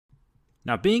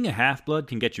Now, being a half-blood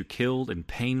can get you killed in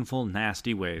painful,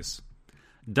 nasty ways.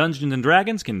 Dungeons &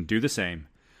 Dragons can do the same.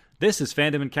 This is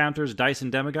Fandom Encounters Dice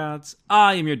and Demigods.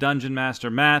 I am your Dungeon Master,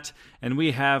 Matt, and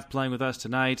we have playing with us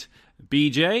tonight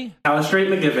BJ, Alistrate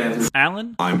McGivens,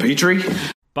 Alan, I'm Petrie,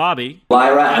 Bobby,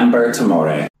 Lyra Ember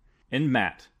Tamore. and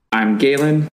Matt. I'm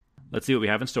Galen. Let's see what we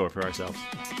have in store for ourselves.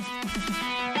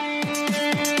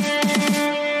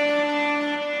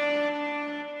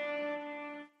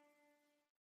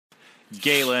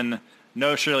 Galen,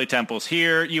 no Shirley Temples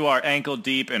here. You are ankle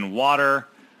deep in water,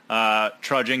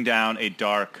 trudging down a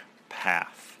dark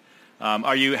path.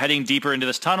 Are you heading deeper into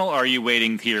this tunnel, or are you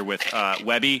waiting here with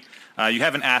Webby? You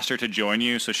haven't asked her to join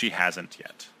you, so she hasn't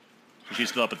yet. So she's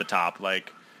still up at the top,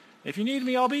 like, if you need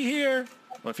me, I'll be here.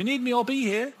 Well, if you need me, I'll be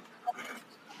here.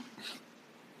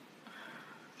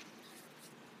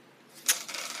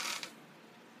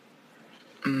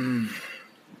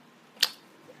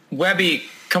 Webby,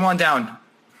 come on down.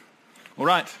 All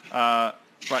right, right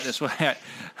this way.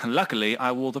 Luckily,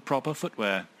 I wore the proper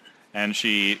footwear. And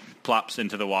she plops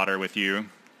into the water with you.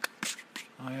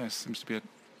 Oh, yes, seems to be a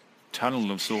tunnel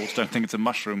of sorts. Don't think it's a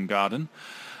mushroom garden.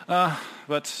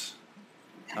 But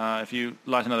if you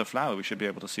light another flower, we should be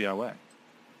able to see our way.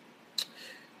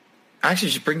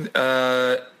 Actually, just bring...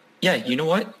 yeah, you know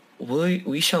what?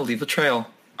 We shall leave a trail.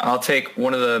 I'll take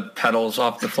one of the petals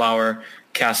off the flower,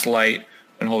 cast light,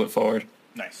 and hold it forward.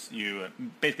 Nice. You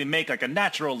basically make like a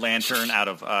natural lantern out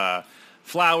of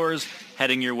flowers,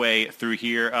 heading your way through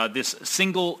here. This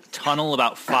single tunnel,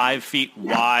 about 5 feet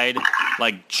wide,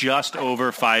 like just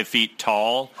over 5 feet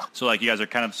tall. So like you guys are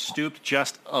kind of stooped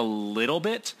just a little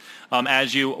bit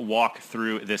as you walk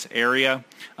through this area.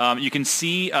 You can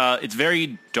see it's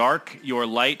very dark. Your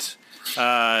light,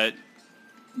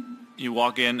 you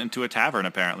walk into a tavern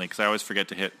apparently, because I always forget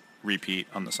to hit repeat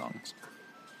on the songs.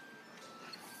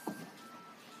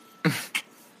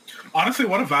 Honestly,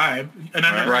 what a vibe. An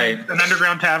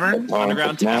underground tavern?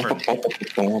 Underground tavern.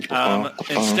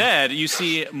 Instead, you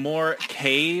see more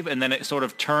cave, and then it sort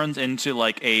of turns into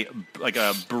like a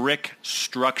brick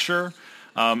structure,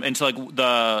 into like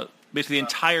basically the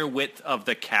entire width of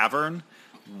the cavern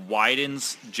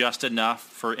widens just enough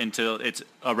for into it's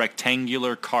a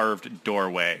rectangular carved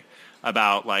doorway,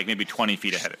 about like maybe 20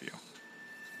 feet ahead of you.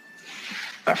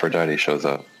 Aphrodite shows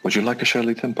up. Would you like a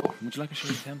Shirley Temple? Would you like a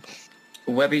Shirley Temple?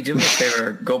 Webby, do me a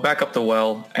favor. Go back up the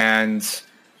well and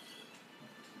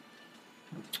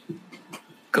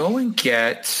go and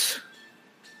get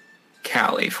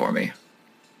Callie for me.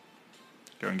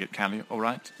 Go and get Callie. All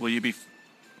right. Will you be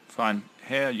fine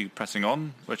here? Are you pressing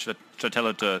on? Or should I tell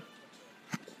her to...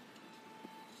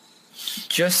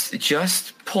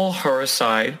 Just pull her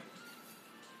aside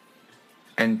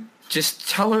and just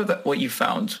tell her that what you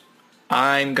found.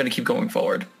 I'm going to keep going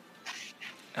forward.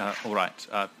 All right.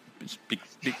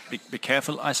 Be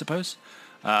careful, I suppose.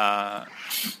 Best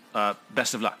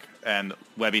of luck. And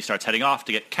Webby starts heading off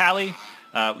to get Callie,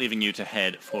 leaving you to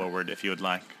head forward if you would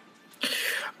like.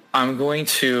 I'm going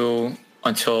to,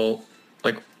 until,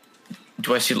 like,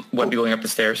 do I see Webby going up the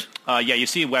stairs? Yeah, you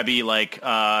see Webby, like,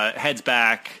 heads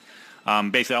back,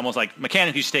 basically almost like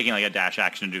mechanically she's taking, like, a dash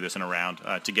action to do this in a round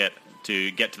to get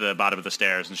to the bottom of the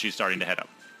stairs, and she's starting to head up.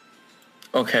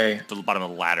 Okay. To the bottom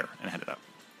of the ladder and head it up.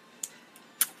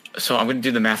 So I'm going to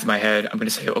do the math in my head. I'm going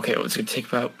to say, okay, it's going to take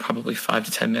about probably 5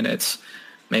 to 10 minutes,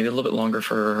 maybe a little bit longer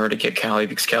for her to get Callie,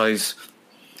 because Callie's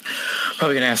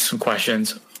probably going to ask some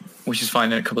questions, which is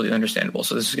fine and completely understandable.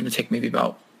 So this is going to take maybe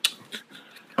about,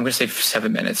 I'm going to say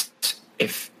 7 minutes.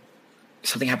 If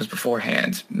something happens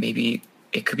beforehand, maybe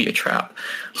it could be a trap.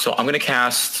 So I'm going to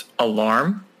cast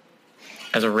Alarm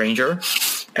as a ranger,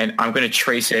 and I'm going to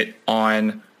trace it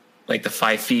on like the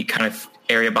 5 feet kind of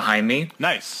area behind me.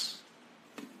 Nice.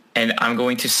 And I'm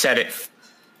going to set it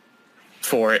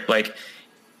for it, like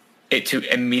it to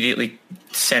immediately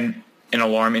send an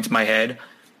alarm into my head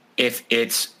if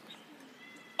it's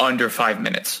under 5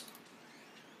 minutes.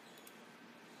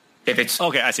 If it's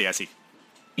okay, I see.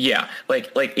 Yeah,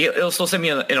 like it'll still send me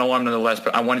an alarm nonetheless,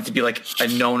 but I want it to be like a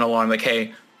known alarm, like,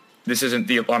 hey, this isn't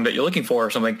the alarm that you're looking for or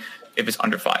something. If it's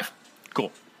under 5.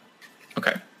 Cool.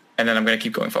 Okay, and then I'm going to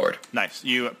keep going forward. Nice.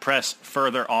 You press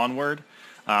further onward.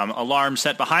 Alarm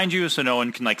set behind you, so no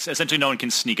one can no one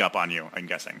can sneak up on you, I'm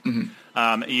guessing.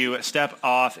 Mm-hmm. You step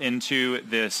off into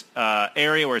this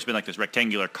area where it's been like this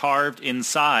rectangular carved.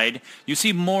 Inside, you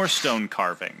see more stone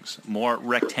carvings, more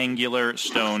rectangular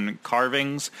stone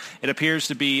carvings. It appears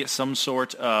to be some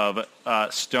sort of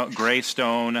gray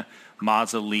stone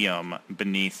mausoleum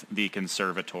beneath the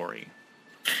conservatory.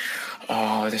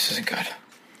 Oh, this isn't good.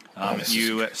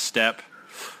 You step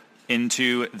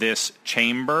into this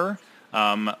chamber.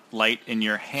 light in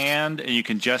your hand, and you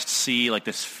can just see like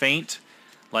this faint,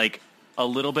 like a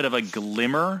little bit of a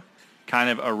glimmer kind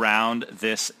of around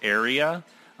this area.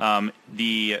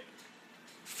 The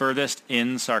furthest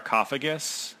in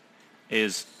sarcophagus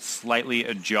is slightly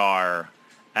ajar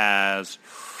as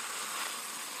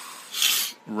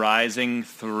rising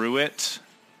through it,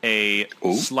 a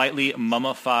slightly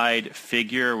mummified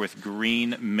figure with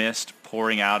green mist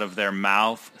pouring out of their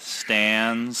mouth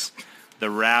stands. The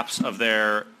wraps of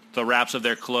their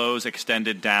clothes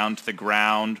extended down to the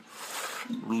ground,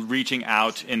 reaching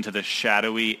out into the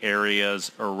shadowy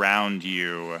areas around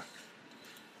you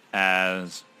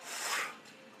as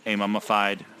a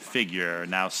mummified figure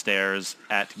now stares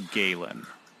at Galen.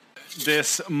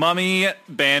 This mummy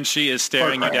banshee is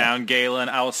staring you down, Galen.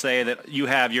 I will say that you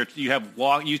have used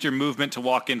your movement to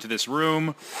walk into this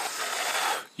room.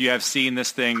 You have seen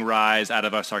this thing rise out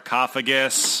of a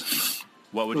sarcophagus.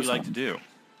 What would you like to do?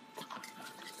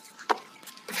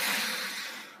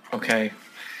 Okay.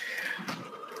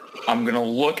 I'm going to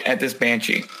look at this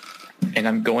banshee, and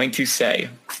I'm going to say,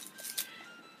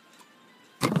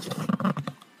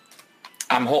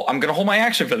 I'm going to hold my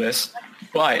action for this,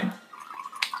 but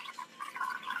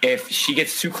if she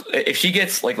gets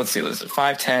like, let's see, this is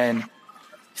 5, 10.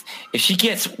 If she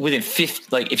gets within 50,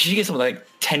 like if she gets within like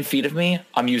 10 feet of me,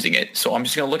 I'm using it. So I'm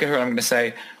just going to look at her and I'm going to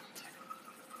say,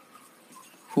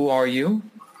 who are you?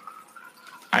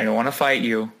 I don't want to fight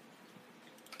you.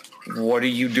 What are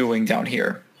you doing down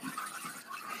here?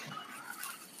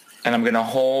 And I'm going to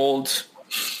hold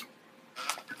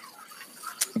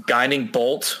Guiding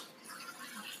Bolt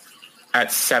at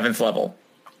 7th level.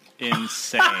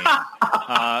 Insane.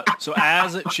 So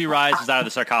as she rises out of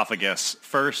the sarcophagus,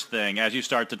 first thing, as you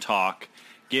start to talk,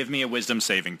 give me a wisdom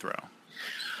saving throw.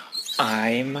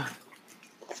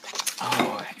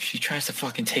 She tries to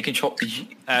fucking take control.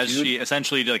 As she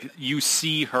essentially, like, you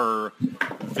see her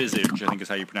visage, I think is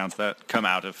how you pronounce that, come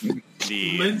out of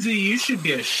the... Lindsay, you should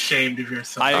be ashamed of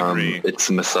yourself. I agree. It's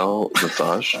Michelle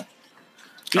Visage.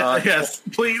 Yes,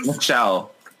 please.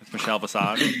 Michelle. It's Michelle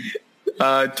Visage.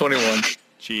 21.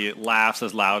 She laughs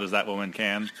as loud as that woman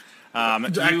can. I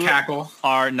You cackle.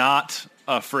 are not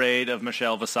afraid of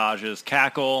Michelle Visage's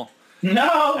cackle.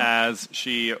 No. As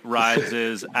she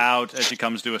rises out, as she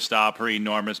comes to a stop, her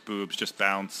enormous boobs just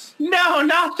bounce. No,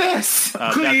 not this.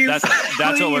 Please, That's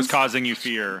what please. was causing you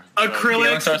fear.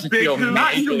 Acrylic, big hoop.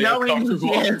 Not you knowing who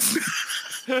he is.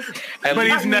 But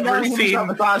he's never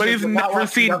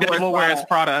seen Devil Wears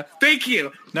Prada. Thank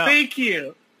you. No. Thank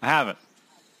you. I haven't.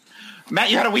 Matt,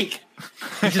 you had a week.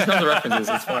 He just knows the references.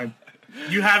 It's fine.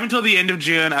 You have until the end of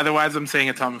June. Otherwise, I'm saying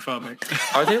it's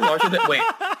homophobic. Are they larger than... Wait.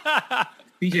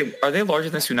 BJ, are they larger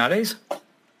than Tsunade's?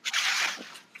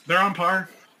 They're on par.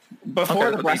 Before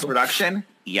Okay, the breast reduction,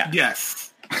 yeah.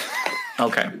 Yes.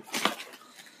 Okay.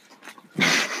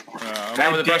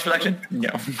 Now with the breast reduction?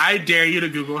 No. I dare you to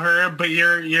Google her, but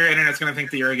your internet's going to think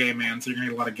that you're a gay man, so you're going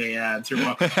to get a lot of gay ads. You're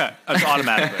welcome. That's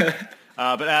automatically.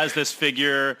 But as this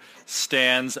figure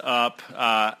stands up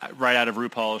right out of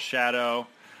RuPaul's shadow,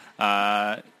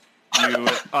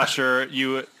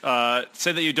 you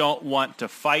say that you don't want to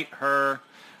fight her.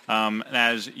 And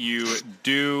as you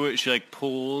do, she like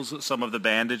pulls some of the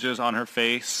bandages on her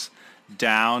face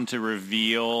down to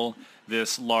reveal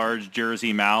this large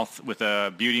Jersey mouth with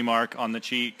a beauty mark on the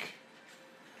cheek.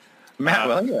 Matt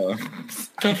Williams.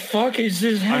 The fuck is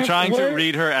this happening? I'm trying to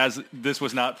read her as this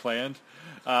was not planned.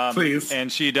 Please. And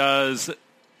she does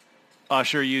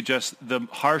usher you just the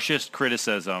harshest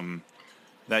criticism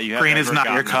that you have Green ever is not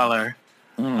your gotten.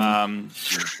 color.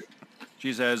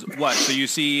 She says, what? So you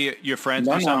see your friends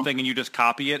do something and you just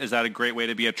copy it? Is that a great way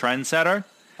to be a trendsetter?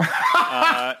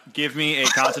 Give me a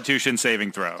Constitution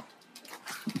saving throw.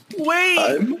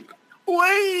 Wait.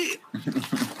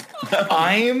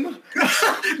 I'm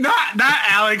Not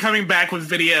Alan coming back with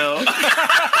video.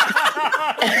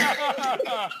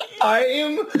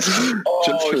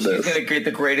 Just for she's this. gonna get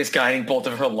the greatest guiding bolt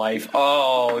of her life.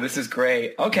 Oh, this is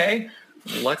great. Okay.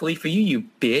 Luckily for you, you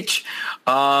bitch.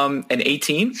 An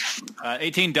 18?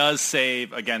 18 does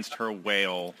save against her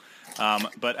whale.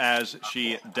 But as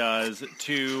she does,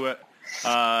 two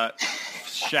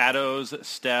shadows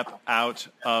step out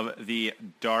of the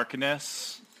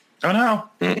darkness. Oh no.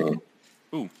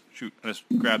 Ooh, shoot. I just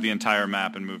grabbed the entire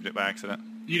map and moved it by accident.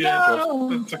 You did.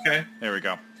 That's okay. There we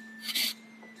go.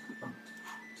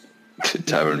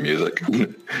 Tavern music. Tavern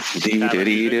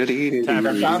music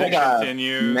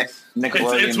continues.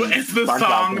 Nickelodeon. It's the SpongeBob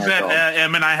song commercial. that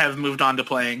Em and I have moved on to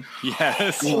playing.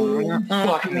 Yes.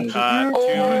 Fuck me.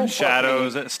 Two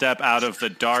shadows step out of the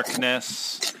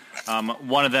darkness.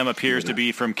 One of them appears to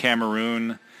be from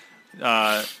Cameroon.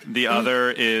 The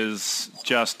other is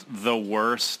just the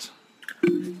worst.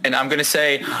 And I'm going to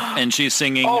say... And she's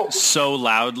singing so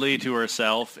loudly to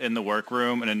herself in the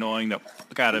workroom and annoying the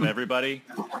fuck out of everybody.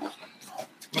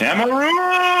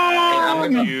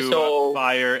 Cameroon! You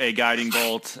fire a guiding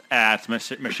bolt at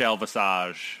Michelle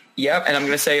Visage. Yep, and I'm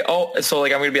going to say, so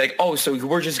like I'm going to be like, so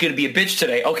we're just going to be a bitch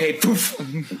today. Okay, poof.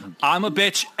 I'm a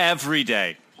bitch every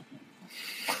day.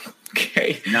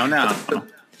 Okay. No.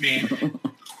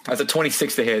 That's a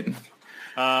 26 to hit.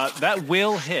 That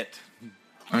will hit.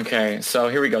 Okay, so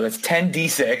here we go. That's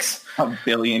 10d6. A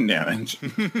billion damage.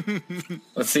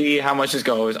 Let's see how much this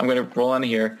goes. I'm going to roll on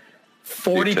here.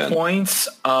 40 points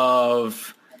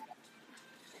of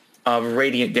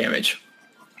radiant damage.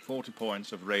 40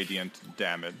 points of radiant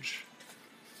damage.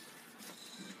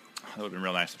 That would have been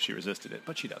real nice if she resisted it,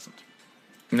 but she doesn't.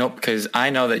 Nope, because I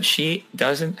know that she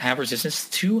doesn't have resistance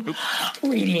to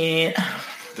radiant.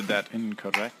 Did that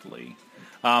incorrectly.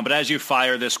 But as you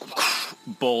fire this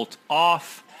bolt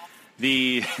off,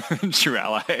 the true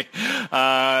ally,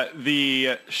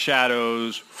 the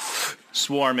shadows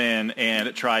swarm in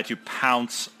and try to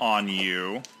pounce on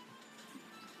you.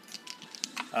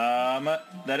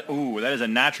 That is a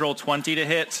natural 20 to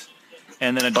hit,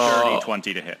 and then a dirty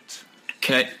 20 to hit.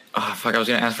 Can I? Oh, fuck, I was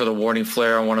going to ask for the warding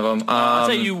flare on one of them. I'll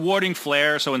say you warding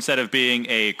flare, so instead of being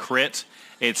a crit,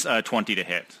 it's 20 to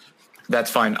hit.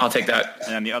 That's fine. I'll take that.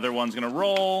 And the other one's going to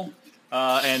roll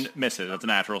and misses. That's a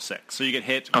natural 6. So you get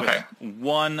hit with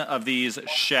one of these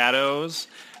shadows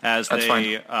as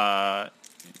they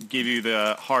give you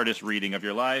the hardest reading of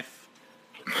your life.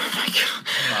 Oh my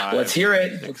God. Let's hear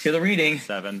it. Let's hear the reading.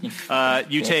 7.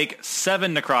 You take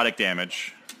 7 necrotic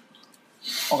damage.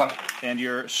 Okay. And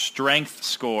your strength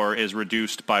score is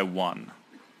reduced by 1.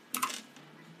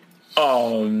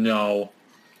 Oh, no.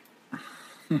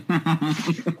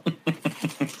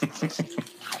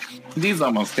 These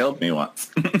almost killed me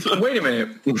once. Wait a minute.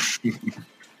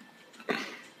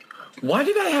 Why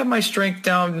did I have my strength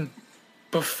down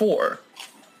before?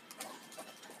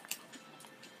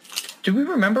 Do we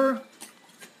remember?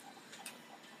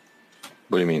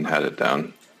 What do you mean, had it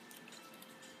down?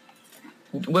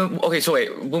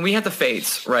 When we had the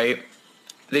fates, right?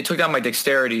 They took down my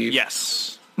dexterity.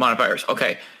 Yes. Modifiers.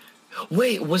 Okay.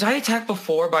 Wait, was I attacked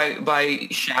before by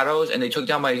shadows and they took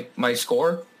down my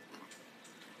score?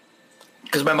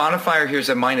 Because my modifier here is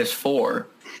a -4.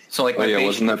 So like,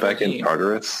 wasn't that back in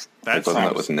Tartarus? That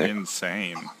sounds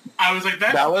insane. I was like,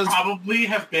 that would probably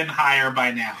have been higher by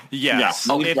now. Yes.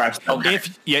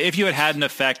 Yeah. If you had an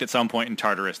effect at some point in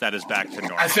Tartarus, that is back to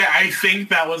normal. I think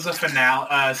that was a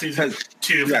finale, season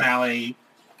 2 finale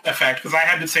effect, because I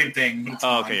had the same thing.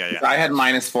 But it's I had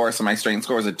 -4, so my strength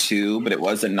score was a 2, but it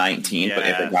was a 19. But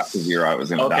if it got to 0, I was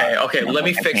going to die. Okay, let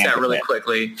me fix that really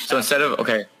quickly. So instead of,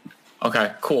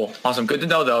 Okay, cool. Awesome. Good to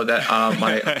know, though, that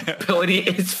my ability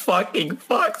is fucking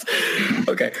fucked.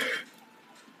 Okay.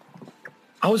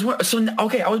 I was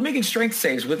making strength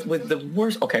saves with the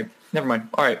worst. Okay, never mind.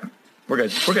 All right. We're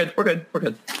good.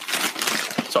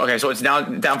 So it's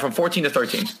down from 14 to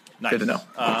 13. Nice. Good to know.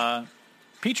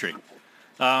 Petrie.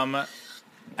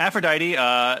 Aphrodite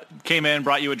came in,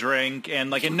 brought you a drink, and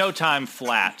like in no time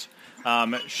flat,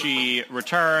 she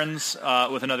returns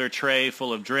with another tray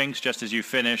full of drinks just as you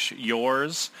finish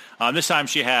yours. This time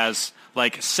she has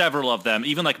like several of them,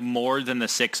 even like more than the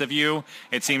 6 of you.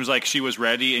 It seems like she was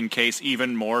ready in case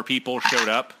even more people showed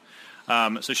up.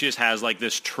 So she just has like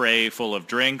this tray full of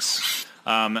drinks,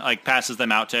 like passes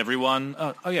them out to everyone.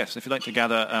 Yes, if you'd like to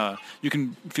gather, you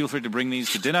can feel free to bring these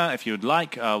to dinner if you'd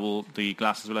like. The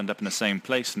glasses will end up in the same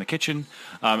place in the kitchen.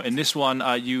 In this one,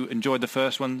 you enjoyed the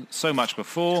first one so much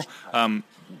before.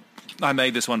 I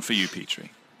made this one for you,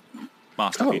 Petrie.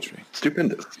 Master Petrie.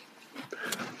 Stupendous.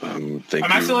 Am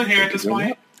I still in here at this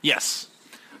point? Yes.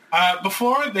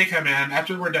 Before they come in,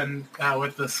 after we're done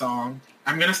with the song,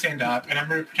 I'm going to stand up and I'm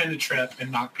going to pretend to trip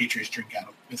and knock Petrie's drink out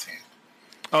of his hand.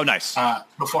 Oh, nice.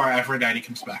 Before Aphrodite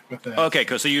comes back with the... Okay,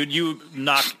 cool. So you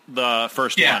knocked the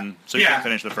first one, so you can't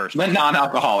finish the first one. The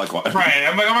non-alcoholic one. Right.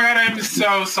 I'm like, oh my God, I'm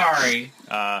so sorry.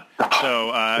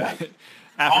 Aphrodite...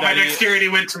 All my dexterity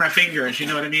went to my fingers, you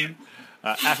know what I mean?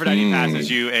 Aphrodite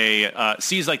passes you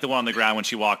sees like the one on the ground when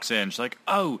she walks in. She's like,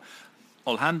 oh,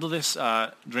 I'll handle this.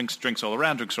 Drinks all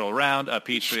around.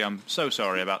 Petrie, I'm so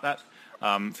sorry about that.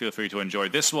 Feel free to enjoy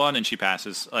this one. And she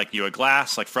passes like you a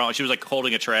glass. She was like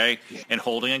holding a tray and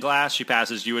holding a glass. She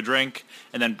passes you a drink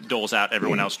and then doles out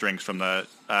everyone else drinks from the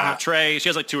tray. She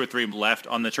has like 2 or 3 left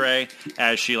on the tray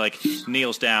as she like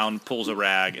kneels down, pulls a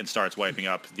rag, and starts wiping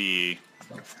up the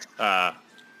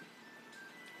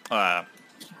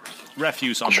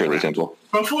refuse on Shirley the ground. Temple.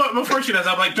 Before she does,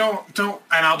 I'm like, don't,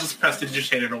 and I'll just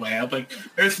prestidigitate it away. I'm like,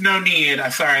 there's no need.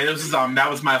 I'm sorry, that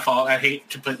was my fault. I hate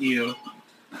to put you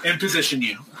in position.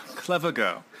 You Clever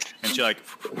girl. And she like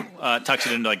tucks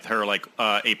it into like her like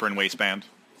apron waistband.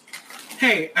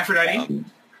 Hey, Aphrodite, do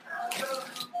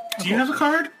you have a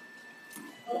card?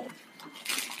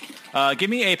 Give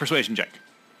me a persuasion check.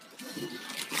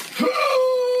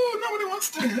 Oh, nobody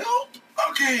wants to help.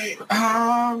 Okay.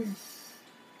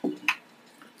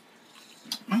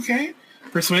 Okay.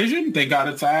 Persuasion. Thank God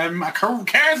it's a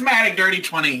charismatic dirty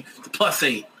 20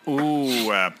 +8.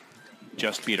 Ooh,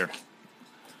 just beat her.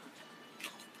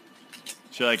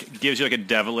 She like gives you like a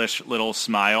devilish little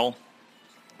smile.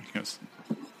 She goes,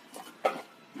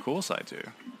 cool side too.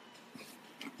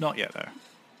 Not yet though.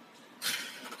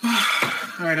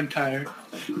 All right, I'm tired.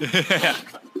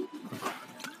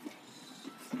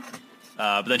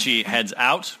 But then she heads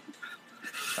out.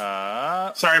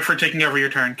 Sorry for taking over your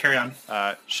turn. Carry on.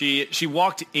 She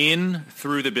walked in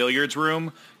through the billiards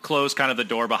room, closed kind of the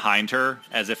door behind her,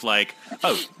 as if like,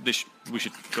 oh, we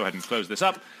should go ahead and close this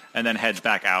up, and then heads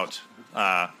back out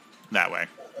that way.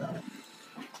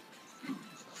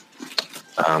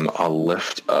 I'll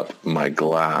lift up my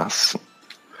glass,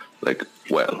 like,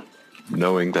 well,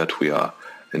 knowing that we are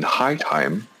in high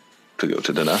time to go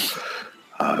to dinner,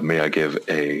 may I give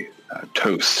a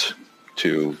toast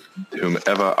to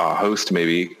whomever our host may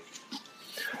be,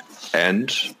 and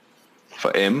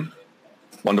for him,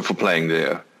 wonderful playing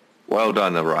there. Well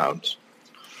done around.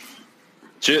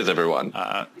 Cheers, everyone.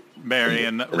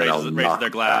 Marion raises their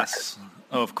glass.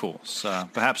 Oh, of course.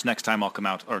 Perhaps next time I'll come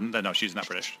out. Or no, she's not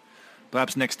British.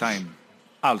 Perhaps next time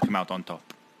I'll come out on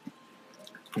top.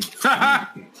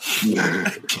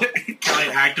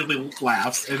 Kelly actively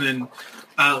laughs and then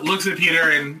looks at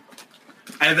Peter and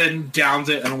then downs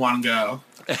it in one go.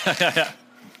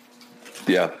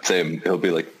 Yeah, same. He'll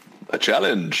be like, a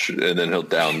challenge, and then he'll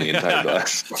down the entire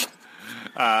glass.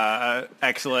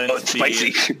 Excellent. Oh, it's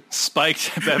spicy.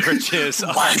 Spiked beverages.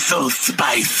 Why so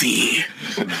spicy?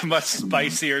 Much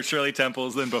spicier Shirley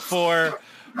Temples than before.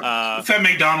 It's that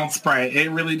McDonald's Sprite. It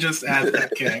really just adds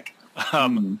that kick.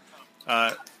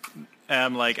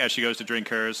 Like, as she goes to drink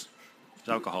hers, there's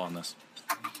alcohol in this.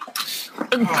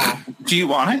 Oh. Do you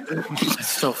want it? It's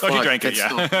so Oh, fucked. you drank it, It's yeah.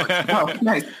 so fucked. Oh,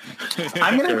 nice.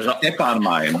 I'm going to sip on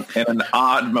mine in an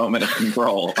odd moment of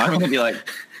control. I'm going to be like,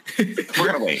 we're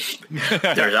going to wait.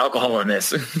 There's alcohol in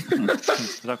this.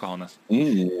 There's alcohol in this.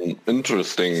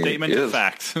 Interesting. Statement Yes. of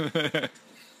fact.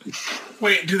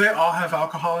 Wait, do they all have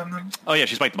alcohol in them? Oh, yeah,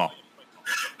 she spiked them all.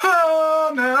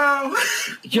 Oh, no.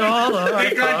 Y'all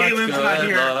Thank God Galen's not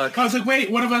here. luck. I was like, wait,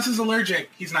 one of us is allergic.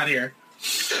 He's not here.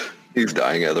 He's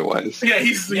dying otherwise. Yeah,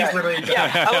 he's literally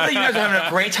Yeah, I love that you guys are having a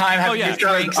great time having yeah. these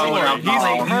drinks. Oh, and he's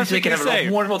playing music perfectly and having safe.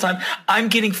 a wonderful time. I'm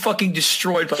getting fucking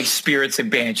destroyed by spirits and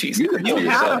banshees. You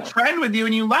had a friend with you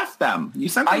and you left them. You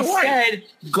sent them I away. said,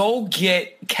 go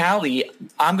get Callie.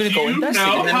 I'm going to go You investigate.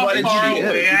 know And then how what did far you do?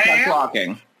 away You I kept am?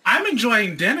 talking. I'm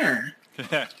enjoying dinner.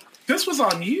 This was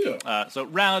on you. So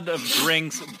round of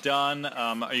drinks done.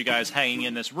 Are you guys hanging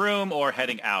in this room or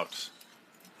heading out?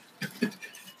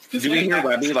 Do we hear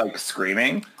Webby like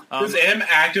screaming? Does M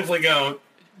actively go,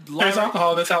 there's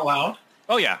alcohol that's out loud?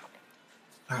 Oh, yeah.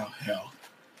 Oh, hell.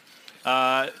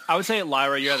 I would say,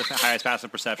 Lyra, you have the highest passive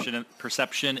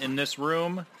perception in this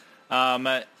room.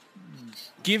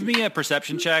 Give me a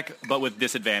perception check, but with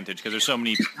disadvantage, because there's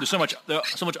so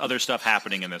much other stuff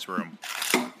happening in this room.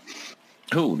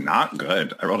 Ooh, not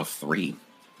good. I rolled a 3.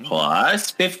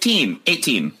 Plus 15.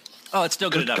 18. Oh, it's still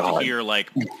good enough God. to hear, like,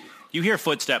 you hear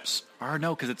footsteps. Or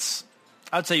no, because it's,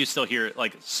 I would say you still hear,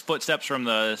 like, footsteps from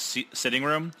the sitting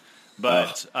room,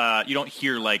 but you don't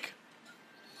hear, like,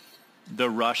 the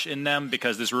rush in them,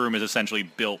 because this room is essentially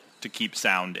built to keep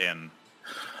sound in.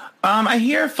 I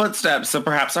hear footsteps, so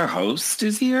perhaps our host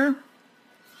is here?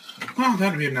 Oh,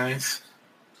 that'd be nice.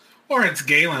 Or it's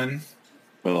Galen.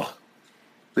 Ugh.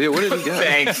 Yeah, what did he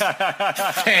get?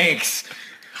 Thanks.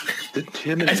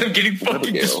 Him and As I'm getting fucking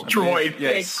Abigail. destroyed.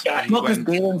 Yes. Thank God. Look, because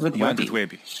Galen's with He went Webby.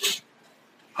 with Webby.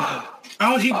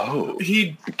 Oh,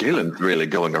 he Galen's really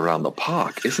going around the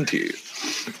park, isn't he?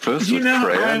 First You with know,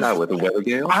 Freya, I've- now with the Weather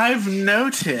Gale. I've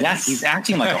noticed. Yes, he's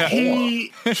acting like a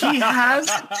whore. He has.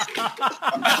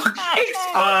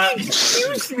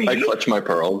 Excuse me. I clutch my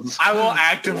pearls. I will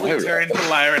actively Lyra. turn to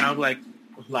Lyra and I'll be like,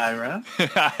 Lyra,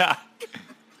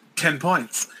 10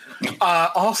 points.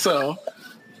 Also,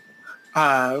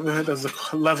 there's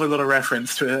a lovely little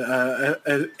reference to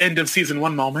an end of season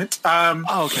 1 moment.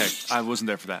 Oh, okay. I wasn't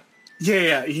there for that.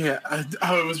 Yeah.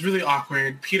 It was really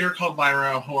awkward. Peter called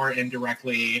Lyra a whore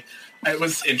indirectly. It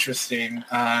was interesting.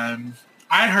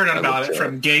 I heard about it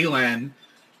from Galen.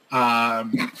 As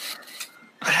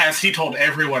he told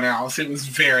everyone else, it was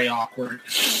very awkward.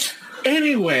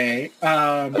 Anyway,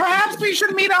 perhaps we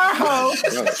should meet our host.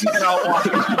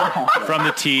 From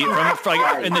the tea,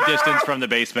 like in the distance from the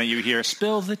basement, you hear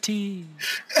 "Spill the tea."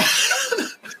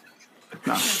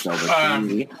 Not spill the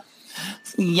tea.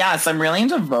 Yes, I'm really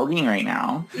into voguing right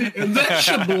now. That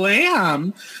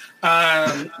shablam.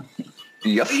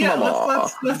 Yes, Yeah,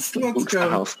 mama. let's Boots go. the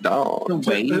house down. The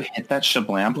way you hit that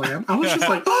shablam. Blam. I was just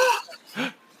like,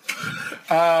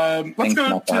 let's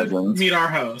go to meet our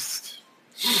host.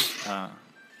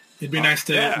 It'd be nice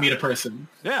to meet a person.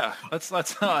 Yeah, let's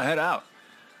head out.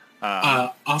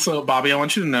 Also, Bobby, I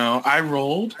want you to know I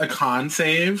rolled a con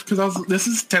save because this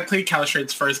is technically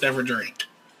Calistrate's first ever drink.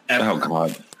 Ever. Oh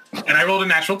God! And I rolled a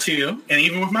natural 2, and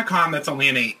even with my con, that's only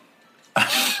an 8.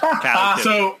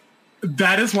 So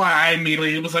that is why I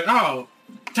immediately was like, "Oh,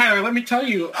 Tyler, let me tell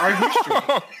you our history."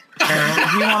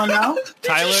 You want to know?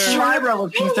 Tyler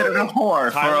was considered a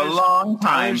whore for a long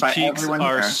time by cheeks everyone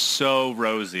are there. so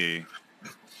rosy.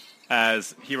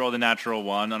 As he rolled a natural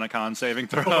 1 on a con saving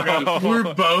throw.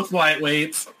 We're both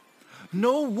lightweights.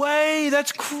 No way!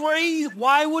 That's crazy!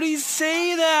 Why would he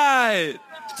say that?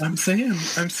 I'm saying.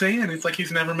 It's like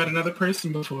he's never met another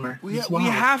person before. We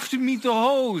have to meet the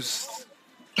host.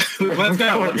 Let's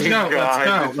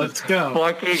go.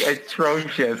 Fucking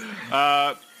atrocious.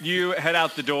 You head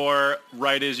out the door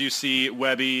right as you see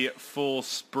Webby full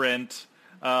sprint.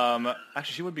 Actually,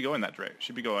 she would be going that way.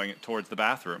 She'd be going towards the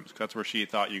bathrooms because that's where she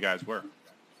thought you guys were.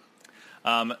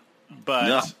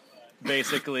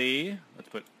 Basically, let's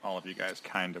put all of you guys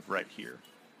kind of right here.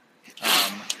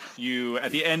 You,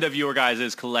 at the end of your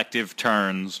guys' collective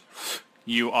turns,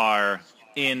 you are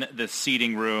in the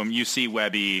seating room. You see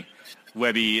Webby.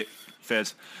 Webby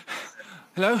says,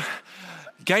 "Hello,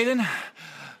 Galen.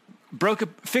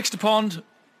 Fixed a pond,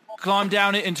 climbed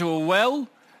down it into a well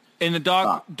in the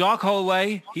dark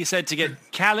hallway. He said to get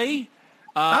Callie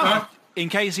in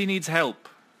case he needs help."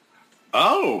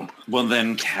 Oh, well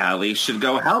then Callie should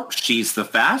go help. She's the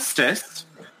fastest.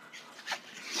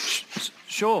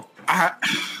 Sure.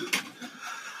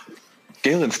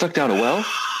 Galen stuck down a well?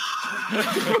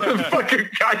 Fucking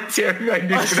goddamn! I knew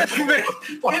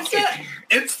that.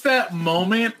 It's that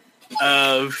moment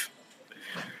of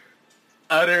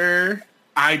utter,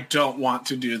 I don't want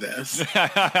to do this.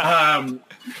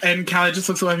 And Callie just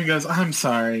looks away and goes, "I'm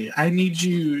sorry. I need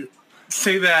you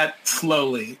say that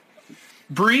slowly.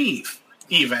 Breathe,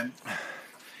 even."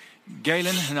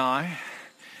 Galen and I.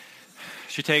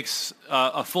 She takes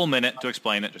a full minute to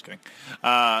explain it. Just kidding.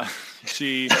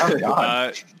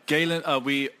 Galen,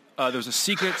 there was a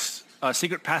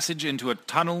secret passage into a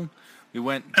tunnel. We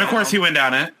went down. And of course he went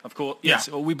down it. Of course, Yeah. yes.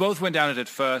 Well, we both went down it at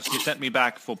first. He sent me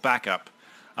back for backup.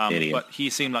 Idiot. But he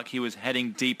seemed like he was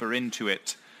heading deeper into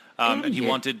it. And he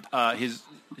wanted his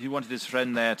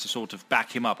friend there to sort of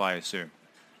back him up, I assume.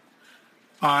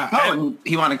 And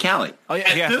he wanted Callie. Oh yeah,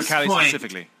 At yeah, for this Callie point-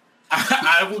 specifically.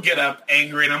 I will get up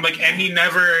angry, and I'm like, and he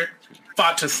never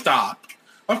thought to stop.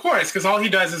 Of course, because all he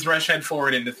does is rush head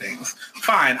forward into things.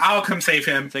 Fine, I'll come save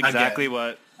him. That's exactly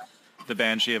what the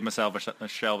Banshee of Michelle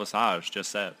Visage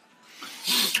just said.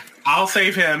 I'll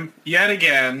save him yet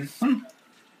again.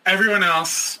 Everyone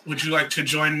else, would you like to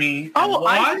join me? Oh, and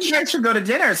I watch? think I should go to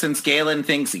dinner since Galen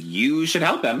thinks you should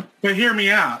help him. But hear me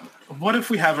out. What if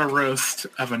we have a roast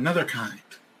of another kind?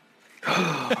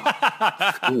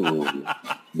 Ooh,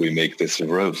 we make this a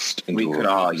roast. We could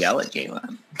all yell at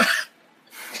Galen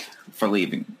for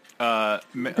leaving.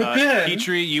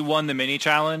 Petrie, you won the mini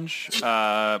challenge,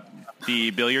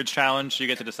 the billiards challenge. So you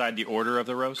get to decide the order of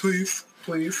the roast. Please.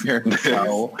 You're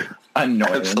so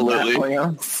annoying. Absolutely.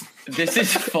 This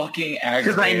is fucking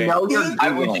Because I aggravating. know you're I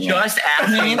was Googling just it.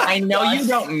 asking. I know you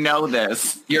don't know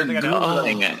this. You're think I know?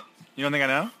 Googling it. You don't think I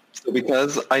know? So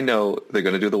because I know they're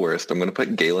going to do the worst, I'm going to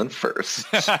put Galen first.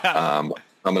 I'm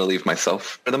going to leave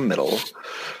myself for the middle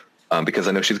because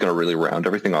I know she's going to really round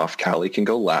everything off. Callie can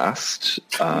go last.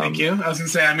 Thank you. I was going to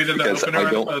say I'm either the because opener I or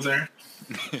the don't-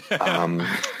 closer.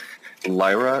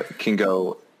 Lyra can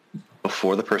go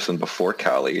before the person before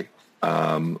Callie.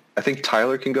 I think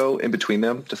Tyler can go in between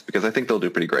them just because I think they'll do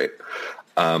pretty great.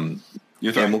 And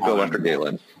we'll go after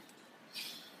Galen.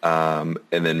 And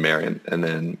then Marion, and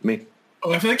then me.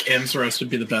 Oh, I feel like M's roast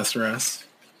would be the best roast.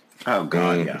 Oh,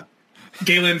 God, yeah.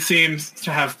 Galen seems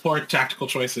to have poor tactical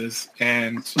choices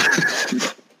and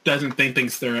doesn't think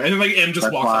things through. And then, like, M just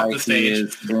That's walks why off the stage. he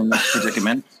is in this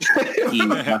predicament.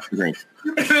 That's great.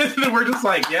 And then we're just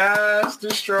like, yes,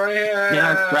 destroy him.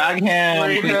 Yeah, drag him.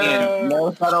 Free him.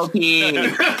 No subtlety.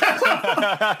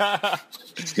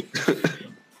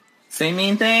 Say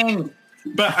mean thing.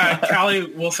 But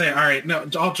Callie will say, all right, no,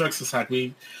 all jokes aside,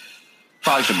 we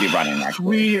Probably should be running,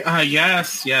 actually.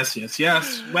 yes.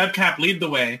 Webcap, lead the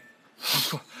way.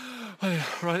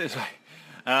 Right this way.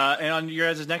 And on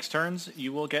your guys' next turns,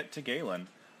 you will get to Galen.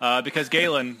 Because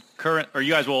Galen, you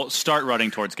guys will start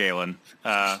running towards Galen.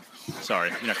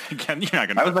 Sorry, you're not going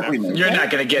to. You're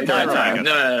not going to get there in time.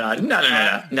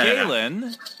 No.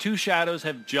 Galen, two shadows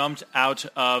have jumped out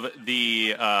of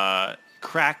the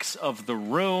cracks of the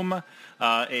room.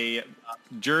 A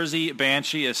Jersey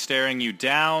Banshee is staring you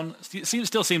down.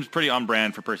 Still seems pretty on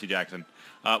brand for Percy Jackson.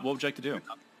 What would you like to do?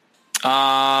 They're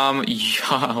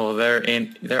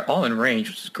all in range,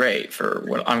 which is great for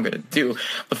what I'm going to do.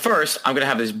 But first, I'm going to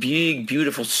have this big,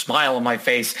 beautiful smile on my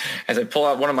face as I pull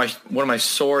out one of my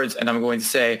swords, and I'm going to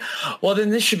say, well, then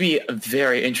this should be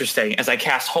very interesting, as I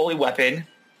cast Holy Weapon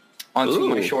onto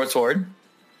my short sword.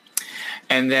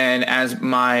 And then as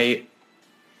my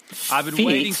I've been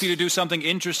waiting for you to do something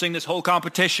interesting this whole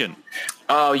competition.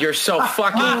 Oh, you're so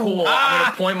fucking cool. I'm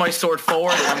going to point my sword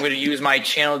forward, and I'm going to use my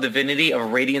Channel Divinity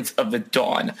of Radiance of the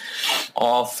Dawn.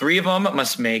 All three of them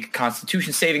must make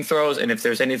Constitution saving throws, and if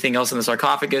there's anything else in the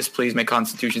sarcophagus, please make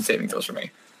Constitution saving throws for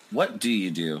me. What do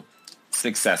you do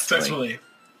successfully?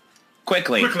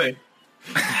 Quickly.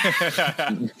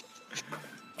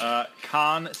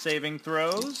 Con saving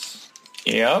throws.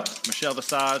 Yep. Michelle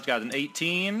Visage got an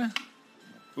 18.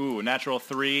 Ooh, natural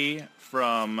 3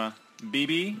 from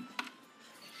BB.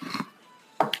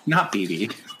 Not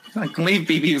BB. Leave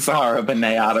BB Zahara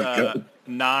Benet out of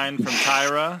 9 from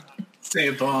Tyra.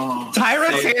 C'est bon.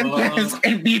 Tyra Sanchez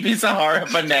and BB Zahara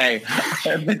Benet.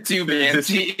 The two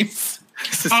banshees.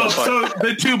 So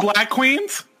the two black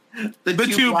queens? The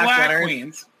two black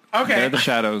queens. Okay. They're the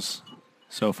shadows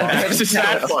so far. That's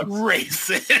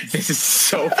racist. This is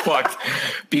so fucked.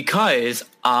 Because,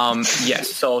 yes,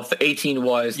 so the 18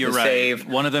 was You're the right. save.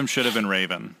 One of them should have been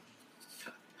Raven.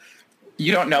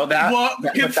 You don't know that? Well,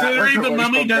 considering the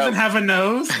mummy doesn't have a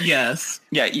nose, yes.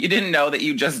 Yeah, you didn't know that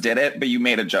you just did it, but you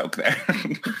made a joke there.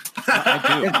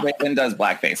 I do. Raven does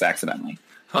blackface accidentally.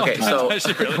 Okay, so...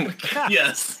 Really?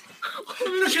 Yes.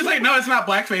 She's like, no, it's not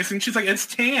blackface. And she's like, it's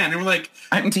tan. And we're like...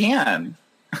 I'm tan.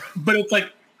 But it's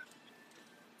like...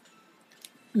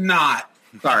 Not.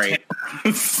 Sorry.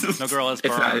 No girl has It's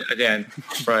burn. not, again,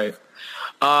 right.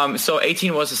 So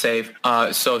 18 was the save.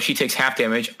 So she takes half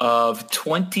damage of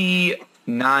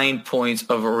 29 points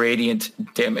of radiant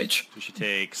damage. So she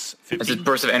takes As this 15.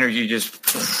 burst of energy just,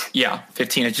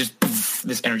 15. It's just,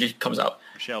 this energy comes out.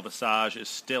 Michelle Visage is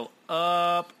still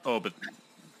up. Oh, but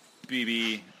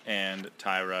BB and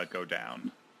Tyra go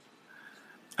down.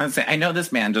 I was saying, I know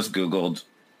this man just Googled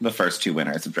the first two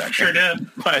winners of Drag Sure Race. did.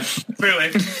 But clearly.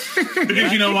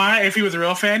 Because you know why? If he was a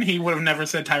real fan, he would have never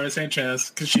said Tyra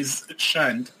Sanchez because she's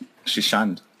shunned. She's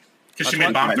shunned. Because she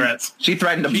made bomb threats. She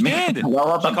threatened to She did. She blow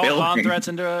up a called bomb building. threats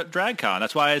into DragCon.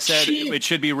 That's why I said it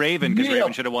should be Raven, because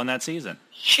Raven should have won that season.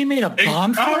 She made a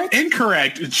bomb threat?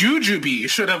 Incorrect. Jujubee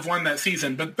should have won that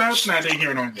season, but that's neither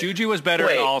here nor there. Juju was better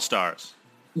Wait. in All Stars.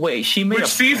 Wait, she made Which a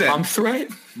season? bomb threat?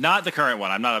 Not the current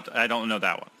one. I don't know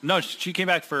that one. No, she came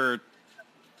back for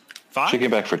 5. She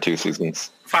came back for 2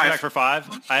 seasons. Came back for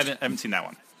 5. I haven't seen that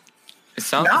one. It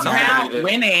sounds Not like Matt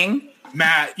winning.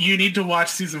 Matt, you need to watch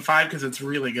season 5 because it's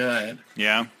really good.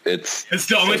 Yeah. It's It's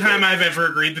the only time I've ever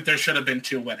agreed that there should have been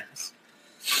 2 winners.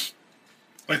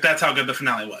 Like, that's how good the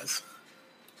finale was.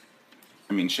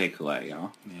 I mean, Shea Coulee,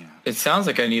 y'all. It sounds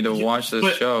like I need to watch this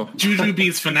But show.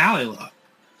 Jujubee's finale look.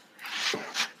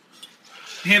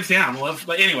 Hands down.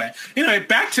 But anyway,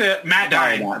 back to Matt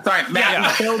dying. Sorry, Matt, Yeah.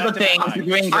 you killed the thing. You're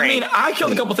doing I great. mean, I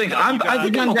killed a couple things. I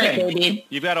think I'm okay. baby.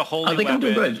 You've got a holy I think I'm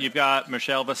doing weapon. good. You've got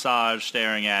Michelle Visage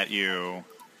staring at you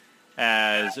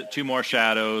as 2 more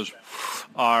shadows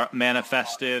are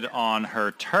manifested on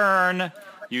her turn.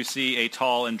 You see a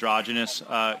tall androgynous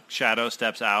shadow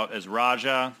steps out as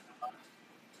Raja.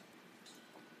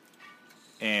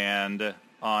 And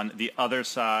on the other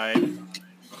side,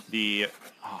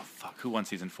 who won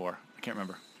season 4? I can't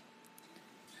remember.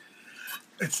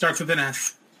 It starts with an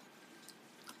S.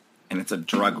 And it's a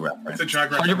drug reference. It's a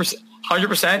drug reference.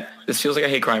 100%. This feels like a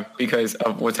hate crime because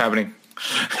of what's happening.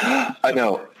 I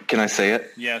know. Can I say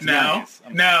it? Yes. No.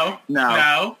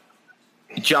 No.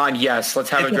 John, yes. Let's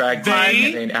have a drag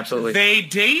campaign. Absolutely. They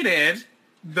dated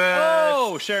the...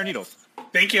 Oh, Sharon Needles.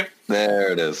 Thank you.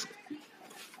 There it is.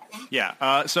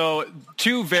 Yeah. So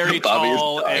 2 very Bobby is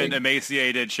tall dying. and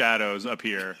emaciated shadows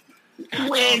appear.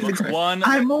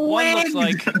 I'm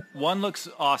One looks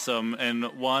awesome, and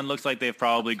one looks like they've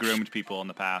probably groomed people in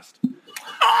the past.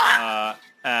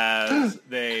 As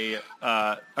they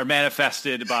are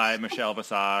manifested by Michelle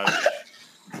Visage,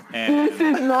 And This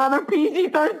is not a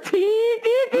PG-13.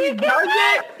 Does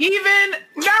it even?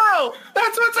 No!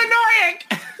 That's what's annoying!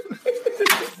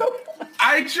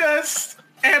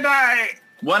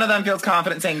 One of them feels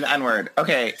confident saying the N-word.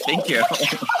 Okay, thank you.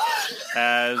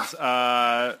 as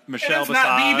Michelle It's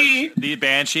not Visage, BB. the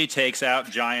Banshee takes out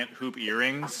giant hoop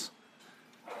earrings.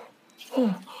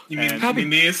 You And- mean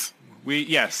these?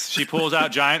 She pulls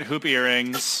out giant hoop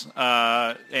earrings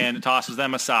and tosses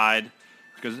them aside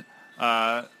because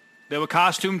they were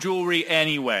costume jewelry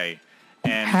anyway.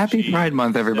 And Happy she Pride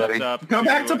Month, everybody. steps up Go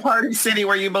back to Party City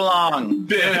where you belong.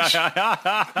 Bitch.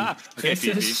 Okay, This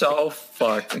Fifi. is so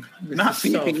fucked. Not This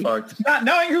is so Fifi. fucked. Not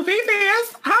knowing who Fifi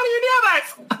is? How do you know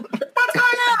this? What's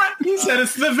going on? He said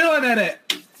it's the villain in it.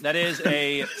 That is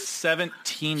a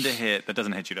 17 to hit. That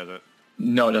doesn't hit you, does it?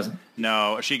 No, it doesn't.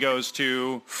 No. She goes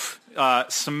to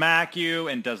smack you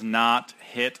and does not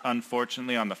hit,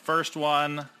 unfortunately, on the first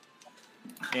one.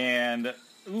 And,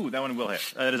 ooh, that one will hit.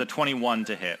 That is a 21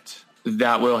 to hit.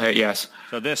 That will hit, yes.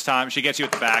 So this time, she gets you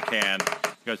with the backhand.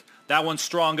 She goes, that one's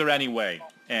stronger anyway.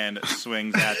 And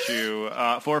swings at you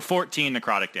for 14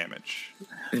 necrotic damage.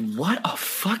 What a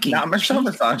fucking... Now Michelle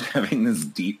Visage having this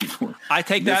deep... I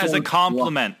take that as a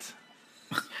compliment.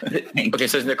 Okay,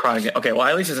 so it's necrotic. Okay, well,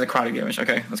 at least it's necrotic damage.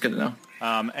 Okay, that's good to know.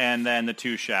 And then the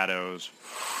two shadows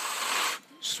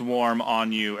swarm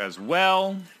on you as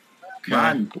well.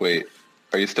 Run. Wait,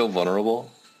 are you still vulnerable?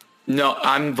 No,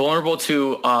 I'm vulnerable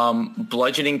to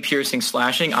bludgeoning, piercing,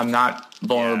 slashing. I'm not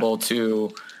vulnerable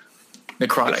to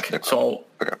necrotic. That's necrotic. So,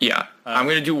 Okay. yeah. I'm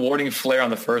going to do warding flare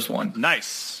on the first one.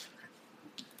 Nice.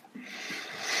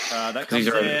 That comes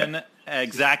These are- in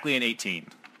exactly an 18.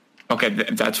 Okay,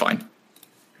 that's fine.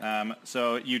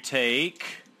 So you take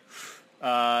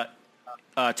 10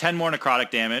 more necrotic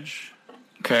damage,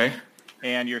 Okay.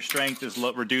 and your strength is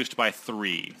reduced by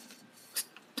 3.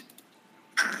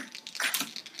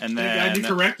 And I'm glad you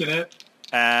then corrected it.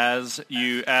 as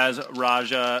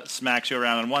Raja smacks you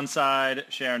around on one side,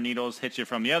 Sharon Needles hits you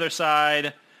from the other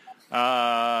side.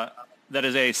 That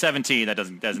is a 17. That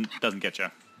doesn't get you.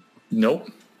 Nope.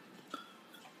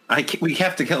 We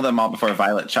have to kill them all before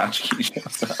Violet Chachki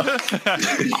shows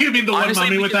up. You mean the one Honestly,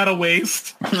 mummy we without a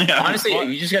waist? Honestly,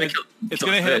 you just got to kill... It's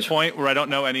going to hit a point where I don't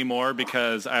know anymore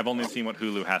because I've only seen what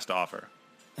Hulu has to offer,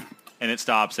 and it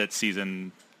stops at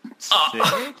season 6.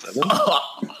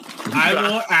 I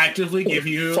will actively give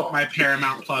you my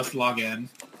Paramount Plus login.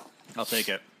 I'll take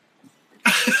it.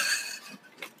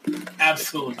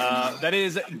 Absolutely. That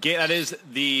is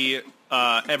the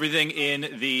everything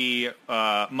in the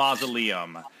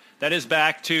mausoleum. That is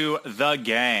back to the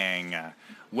gang.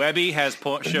 Webby has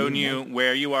shown you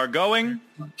where you are going.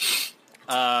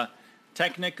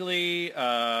 Technically,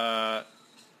 I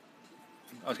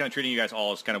was kind of treating you guys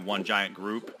all as kind of one giant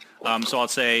group. So I'll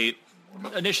say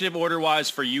initiative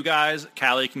order-wise for you guys,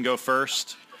 Callie can go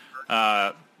first.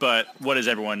 But what is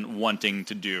everyone wanting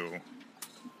to do?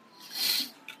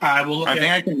 I will look I think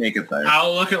at, I can make it there.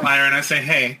 I'll look at Lyra and I say,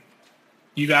 hey,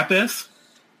 you got this?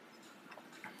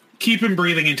 Keep him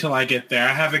breathing until I get there.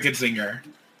 I have a good zinger.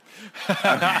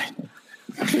 God,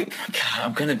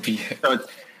 I'm going to be... So it's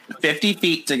 50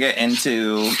 feet to get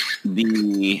into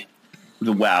the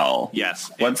well.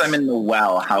 Yes. Once I'm in the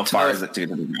well, how far is it to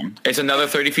the ground? It's another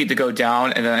 30 feet to go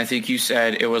down, and then I think you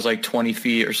said it was like 20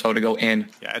 feet or so to go in.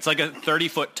 Yeah, it's like a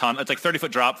 30-foot tunnel. It's like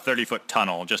 30-foot drop, 30-foot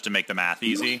tunnel, just to make the math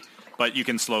easy. But you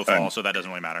can slow fall, so that doesn't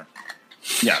really matter.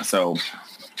 Yeah, so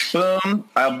boom.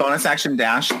 I'll bonus action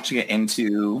dash to get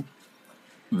into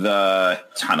the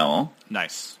tunnel.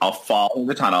 Nice. I'll fall in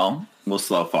the tunnel. We'll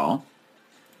slow fall.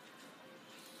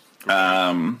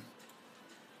 Does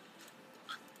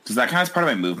that count as part of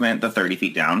my movement, the 30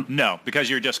 feet down? No, because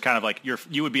you're just kind of like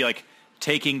you would be like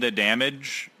taking the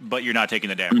damage, but you're not taking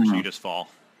the damage. You just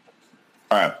fall.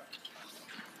 All right.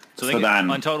 So I think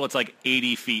on total, it's like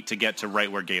 80 feet to get to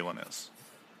right where Galen is.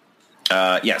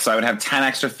 Yeah, so I would have 10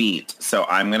 extra feet. So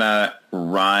I'm going to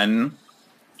run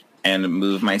and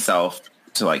move myself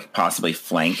to like possibly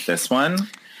flank this one.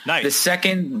 Nice. The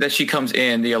second that she comes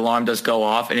in, the alarm does go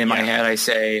off, and in my head I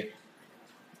say,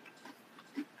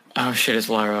 oh shit, it's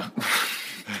Lyra.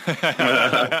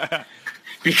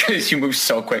 Because you move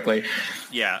so quickly.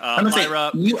 Yeah,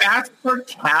 Lyra. You asked for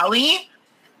Callie?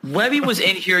 Webby was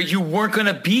in here. You weren't going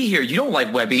to be here. You don't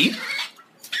like Webby.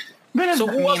 So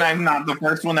I'm not the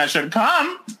first one that should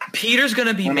come. Peter's going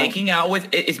to be making out with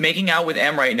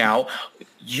M right now.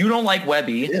 You don't like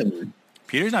Webby.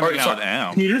 Peter's not making out with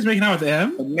M. Peter's making out with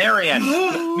M? Marion.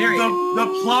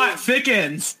 The plot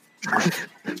thickens.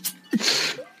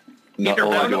 Not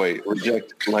only do I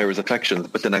reject Lyra's affections,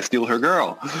 but then I steal her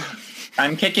girl.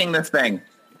 I'm kicking this thing.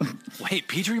 Wait,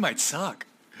 Petrie might suck.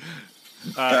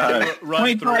 Run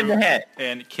 25 through to hit.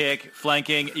 and kick,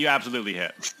 flanking. You absolutely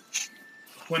hit.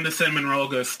 When the cinnamon roll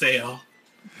goes stale.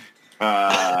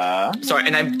 Sorry,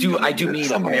 and I do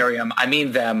mean Miriam. I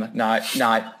mean them, not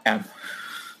M.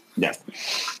 Yes.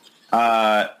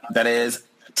 That is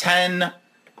 10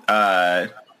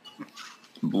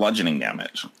 bludgeoning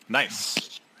damage.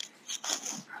 Nice.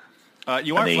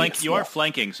 You are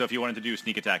flanking, so if you wanted to do a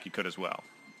sneak attack, you could as well.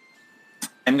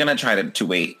 I'm going to try to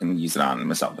wait and use it on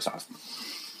myself this awesome.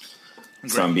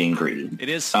 So I'm being greedy. It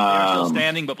is still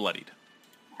standing, but bloodied.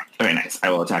 Very nice. I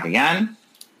will attack again.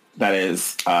 That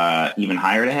is even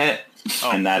higher to hit.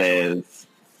 And that is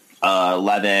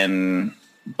 11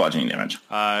 bludgeoning damage.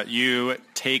 You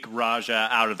take Raja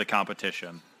out of the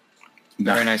competition.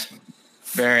 Very nice.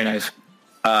 Very nice.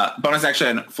 Bonus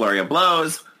action, flurry of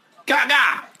blows.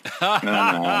 Gaga!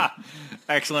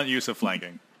 Excellent use of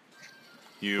flanking.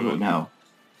 Oh, no.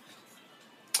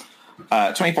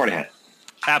 24 to hit.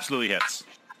 Absolutely hits.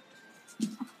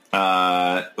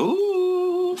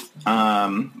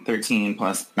 13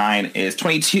 plus 9 is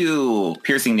 22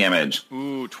 piercing damage.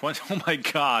 Ooh, 20. Oh my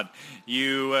god.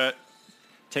 You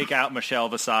take out Michelle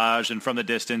Visage, and from the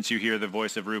distance you hear the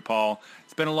voice of RuPaul.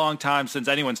 It's been a long time since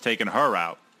anyone's taken her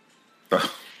out.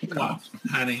 Wow,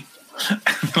 honey.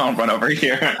 I'll run over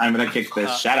here. I'm going to kick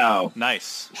this shadow.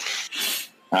 Nice.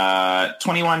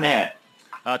 21 to hit.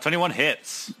 21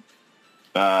 hits.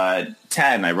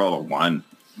 10. I roll a 1.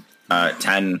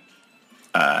 10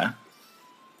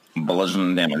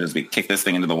 bludgeoning damage as we kick this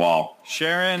thing into the wall.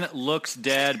 Sharon looks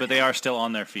dead, but they are still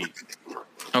on their feet.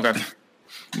 Okay.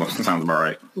 Well, sounds about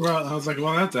right. Well, I was like,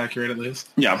 well, that's accurate at least.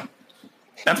 Yeah.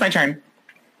 That's my turn.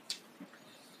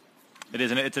 It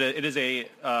is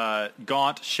a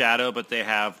gaunt shadow, but they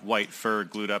have white fur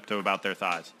glued up to about their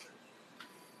thighs.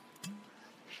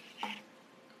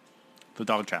 The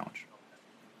dog challenge.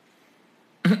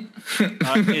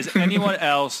 Is anyone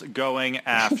else going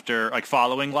after, like,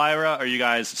 following Lyra, or are you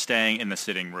guys staying in the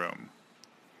sitting room?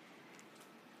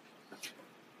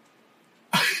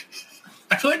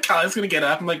 I feel like Kylie's going to get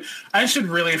up. I'm like, I should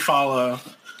really follow.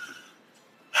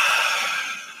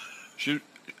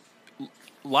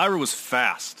 Lyra was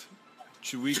fast.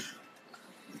 Should we?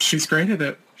 She's great at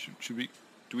it. Should we?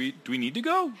 Do we need to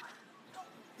go?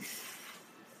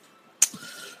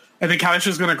 I think Kylie's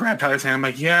just going to grab Tyler's hand. I'm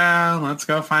like, yeah, let's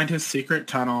go find his secret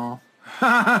tunnel.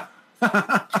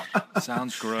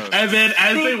 Sounds gross. And then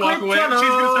as they walk away, she's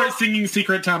going to start singing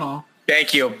Secret Tunnel.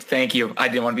 Thank you. I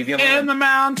didn't want to be the only one. In the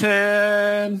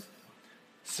mountain.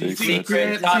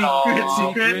 Secret tunnel.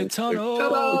 Secret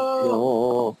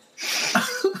tunnel.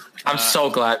 I'm so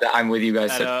glad that I'm with you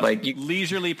guys. At a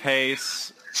leisurely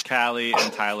pace, Callie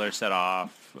and Tyler set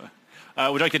off.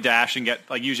 Would you like to dash and get,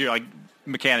 like, usually, like,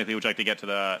 mechanically, would you like to get to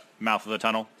the mouth of the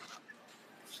tunnel?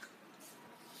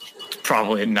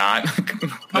 Probably not.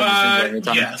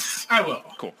 Yes, I will.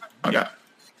 Cool. Okay. Yeah.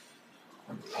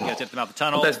 You guys get to the mouth of the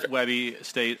tunnel.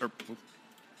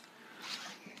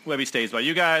 Webby stays by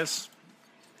you guys.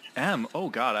 Oh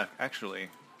god, actually,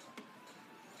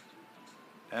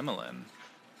 Emmeline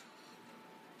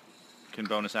can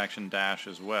bonus action dash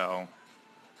as well.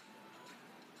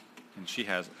 And she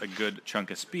has a good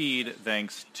chunk of speed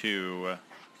thanks to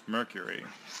Mercury.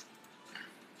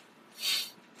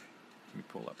 Let me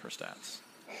pull up her stats.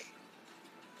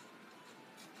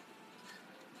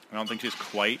 I don't think she's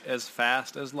quite as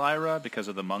fast as Lyra because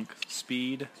of the monk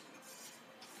speed.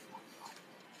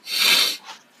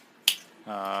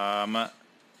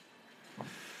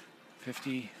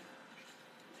 50.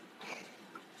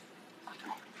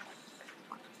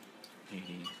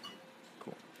 80.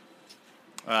 Cool.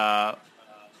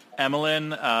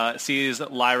 Emmeline sees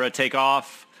Lyra take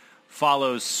off,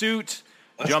 follows suit,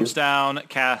 jumps down,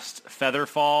 casts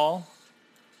Featherfall.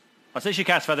 I'll say she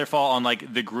casts Featherfall on,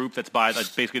 like, the group that's by,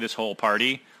 like, basically this whole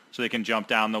party, so they can jump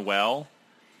down the well.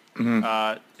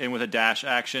 Mm-hmm. And with a dash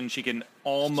action, she can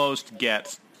almost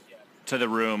get to the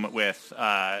room with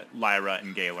Lyra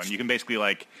and Galen. You can basically,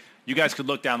 like, you guys could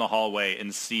look down the hallway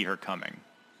and see her coming.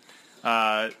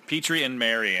 Petrie and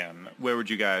Marion, where would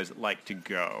you guys like to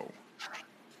go?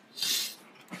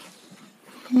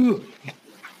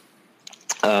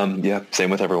 Yeah, same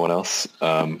with everyone else.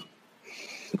 Cool.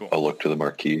 I'll look to the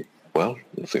marquee. Well,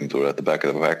 it seems we're at the back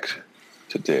of the pack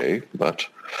today, but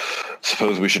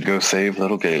suppose we should go save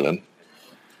little Galen.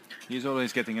 He's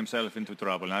always getting himself into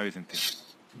trouble now, isn't he?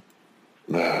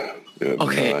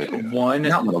 Okay, one.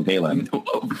 Not little Galen.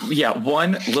 Yeah,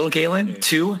 one, little Galen.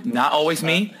 Two, not always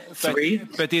me. Three,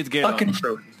 Petit Galen. fucking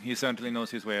true. He certainly knows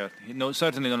his way out. He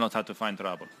certainly knows how to find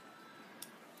trouble.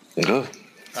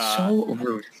 So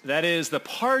rude. That is the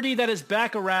party that is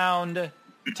back around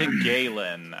to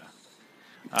Galen.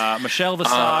 Michelle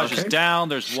Visage is down.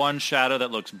 There's one shadow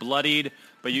that looks bloodied,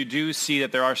 but you do see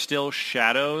that there are still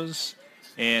shadows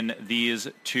in these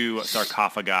two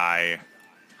sarcophagi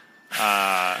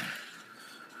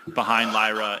behind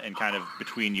Lyra and kind of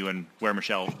between you and where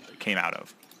Michelle came out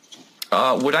of.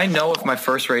 Would I know if my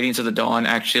first Radiance of the Dawn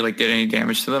actually did any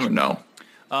damage to them or no?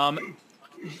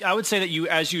 I would say that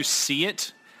as you see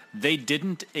it, they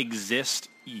didn't exist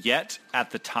yet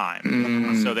at the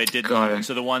time. So they didn't. Got it.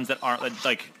 So the ones that aren't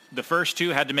like the first two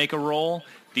had to make a roll.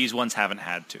 These ones haven't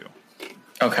had to.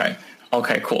 Okay,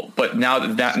 cool. But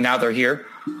now they're here.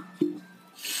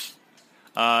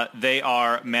 They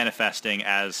are manifesting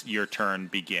as your turn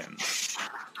begins.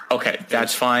 Okay,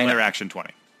 that's fine. Their action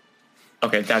 20.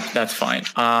 Okay, that's fine.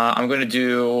 I'm going to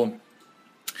do...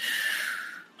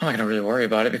 I'm not going to really worry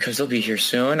about it because they'll be here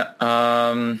soon.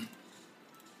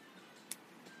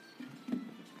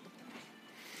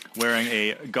 Wearing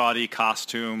a gaudy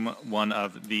costume, one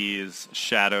of these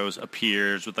shadows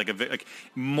appears with like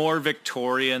more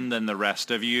Victorian than the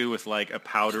rest of you, with like a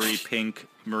powdery pink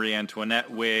Marie Antoinette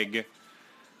wig.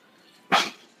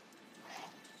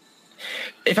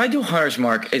 If I do Hunter's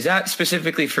Mark, is that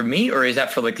specifically for me or is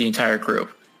that for like the entire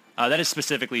group? That is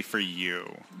specifically for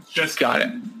you. Just Got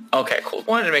it. Okay, cool.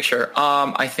 Wanted to make sure.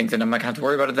 I think that I'm not going to have to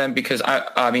worry about it then because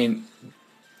I mean,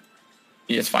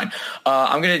 yeah, it's fine.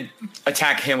 I'm going to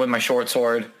attack him with my short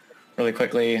sword really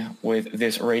quickly with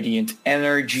this Radiant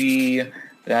Energy.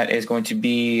 That is going to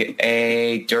be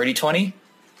a dirty 20.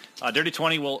 Dirty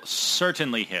 20 will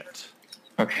certainly hit.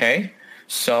 Okay.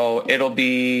 So it'll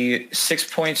be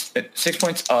 6 points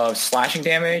of slashing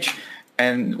damage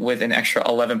and with an extra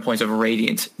 11 points of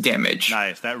radiant damage.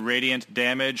 Nice. That radiant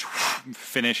damage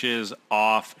finishes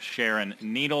off Sharon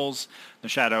Needles, the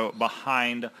shadow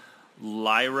behind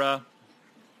Lyra.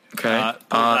 Okay.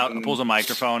 Pulls a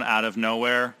microphone out of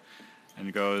nowhere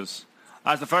and goes,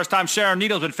 "That's the first time Sharon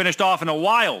Needles been finished off in a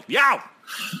while. Yow!"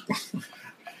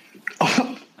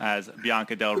 As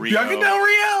Bianca Del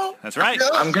Rio. That's right.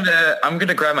 I'm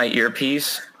gonna grab my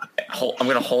earpiece. I'm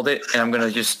gonna hold it and I'm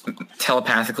gonna just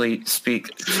telepathically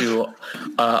speak to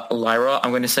Lyra.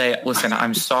 I'm gonna say, "Listen,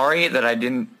 I'm sorry that I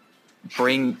didn't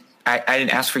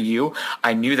ask for you.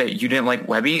 I knew that you didn't like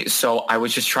Webby, so I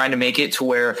was just trying to make it to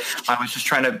where I was just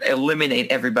trying to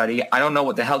eliminate everybody. I don't know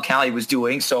what the hell Callie was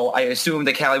doing, so I assumed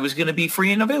that Callie was gonna be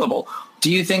free and available."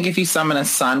 Do you think if you summon a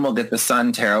sun, we'll get the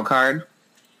sun tarot card?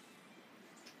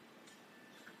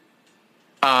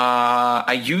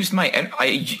 I used my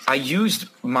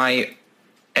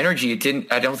energy. It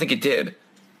didn't. I don't think it did.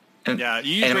 And, Yeah,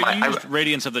 you used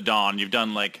Radiance of the Dawn. You've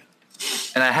done like,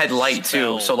 and I had light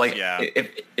too. So like, yeah.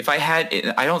 if I had,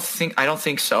 I don't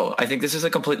think so. I think this is a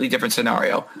completely different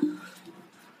scenario.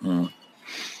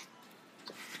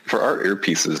 For our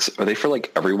earpieces, are they for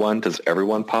like everyone? Does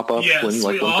everyone pop up Yes, when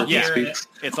like we all one person hear it. speaks?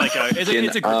 it's like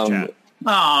it's a group chat.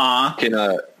 Aww.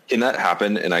 Can that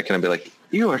happen? And I can be like,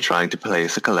 "You are trying to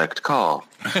place a collect call.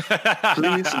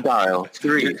 Please dial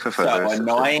 3 for So further."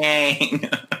 annoying.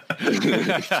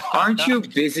 Aren't you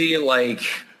busy like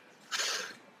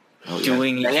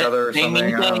doing each other or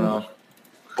something? I don't know.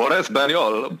 Por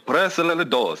español, press el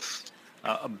dos.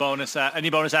 Any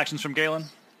bonus actions from Galen?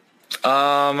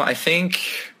 I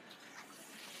think.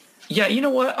 Yeah, you know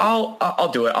what?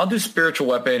 I'll do it. I'll do spiritual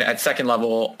weapon at second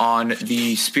level on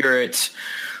the spirit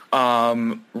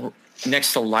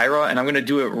next to Lyra, and I'm going to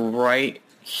do it right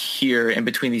here in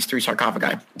between these three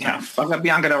sarcophagi. Yeah, fuck up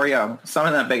Bianca Del Rio.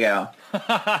 Summon that big L.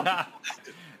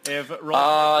 If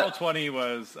roll 20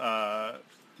 was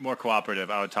more cooperative,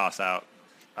 I would toss out.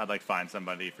 I'd like find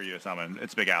somebody for you to summon.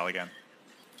 It's Big Al again.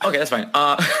 Okay, that's fine.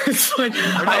 It's fine.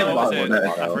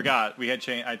 I forgot.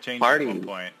 I changed Party. it at one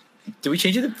point. Did we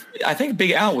change it? I think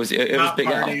Big Al was it was Not Big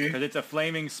party. Al. Because it's a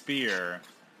flaming spear,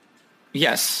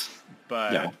 Yes.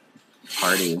 but Yeah.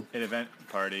 Party. an event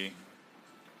party.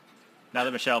 Now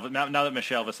that Michelle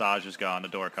Visage is gone, the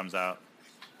door comes out.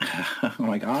 Oh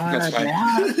my god. That's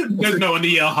fine. There's no one to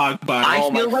yell hog body. I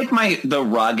feel like the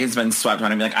rug has been swept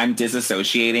on. I'm like, I'm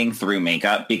disassociating through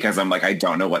makeup because I'm like, I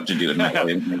don't know what to do with my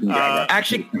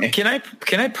Actually, can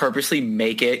I purposely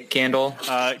make it Candle?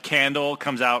 Candle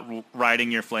comes out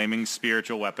riding your flaming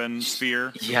spiritual weapon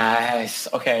spear. Yes.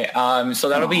 Okay. So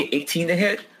that'll be 18 to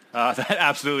hit. That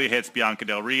absolutely hits Bianca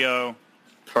Del Rio.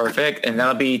 Perfect. And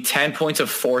that'll be 10 points of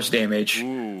force damage.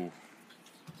 Ooh.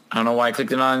 I don't know why I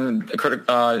clicked it on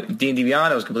D&D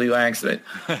Beyond. It was completely by accident.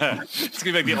 It's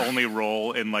gonna be like the only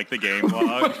roll in like the game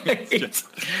log. It's just,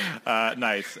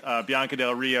 nice. Bianca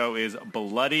Del Rio is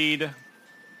bloodied.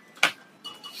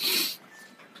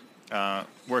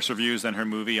 Worse reviews than her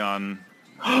movie on.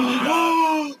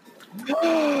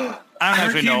 I don't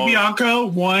actually know. Bianca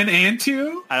 1 and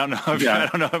 2? I don't know. I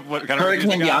don't know what kind of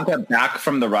Hurricane Bianca back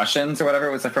from the Russians or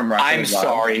whatever. Was it from Russia? I'm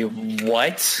sorry.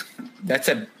 What? That's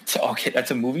a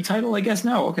movie title, I guess.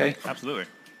 No, okay. Absolutely.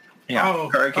 Yeah,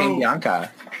 Hurricane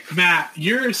Bianca. Matt,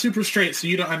 you're super straight, so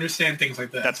you don't understand things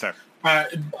like this. That's fair.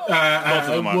 Both of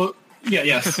them are.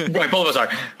 Yes. Right, both of us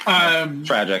are.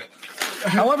 Tragic.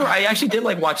 However, I actually did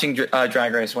like watching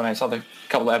Drag Race when I saw the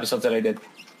couple of episodes that I did.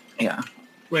 Yeah.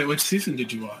 Wait, which season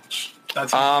did you watch?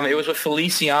 It was with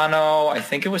Feliciano. I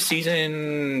think it was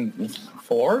season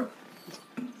 4.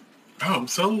 Oh,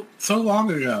 so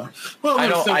long ago. Well, I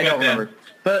don't remember.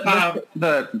 But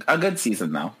a good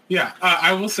season though. Yeah,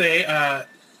 I will say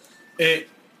it's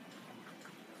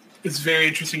very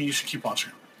interesting. You should keep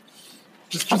watching.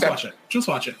 Just watch it. Just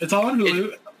watch it. It's all on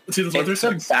Hulu. It's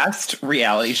the best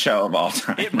reality show of all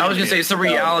time. I was gonna say it's the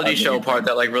reality show part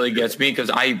that like really gets me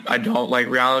because I don't like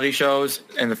reality shows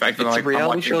and the fact that it's like a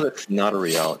reality show that's not a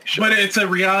reality show, but it's a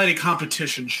reality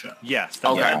competition show. Yes,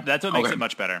 that's what makes it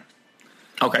much better.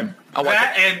 Okay,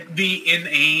 that and the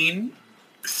inane,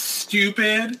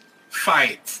 stupid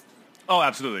fights. Oh,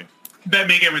 absolutely. That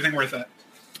make everything worth it.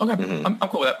 Okay, I'm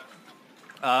cool with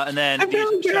that. And then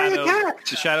the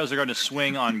shadows are going to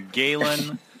swing on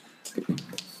Galen.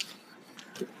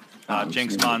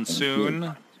 Jinx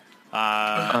Monsoon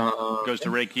goes to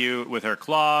rake you with her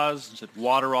claws. Said,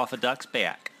 water off a duck's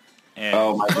back. And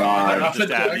oh my god! To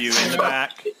stab you in the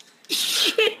back.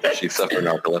 She suffered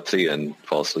narcolepsy and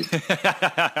falls asleep.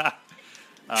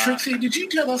 Trixie, did you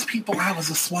tell those people I was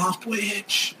a swamp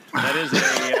witch? That is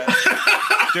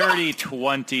a dirty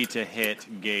 20 to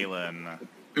hit Galen.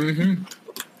 Mm-hmm.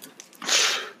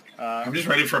 I'm just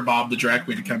ready for Bob the Drag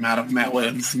Queen to come out of Matt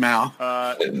Williams' mouth.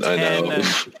 I know.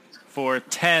 For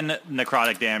 10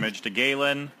 necrotic damage to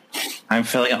Galen. I'm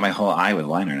filling up my whole eye with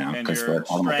liner now. And your strength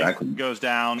goes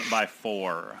down by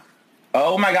 4.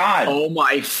 Oh my god. Oh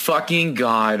my fucking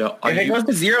god. If it goes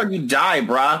to 0, you die,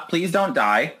 bruh. Please don't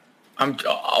die.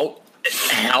 Help?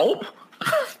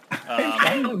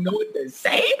 I don't know what to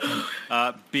say.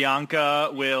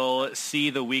 Bianca will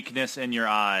see the weakness in your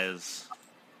eyes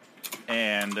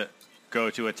and go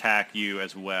to attack you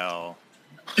as well.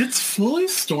 It's fully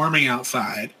storming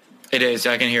outside. It is.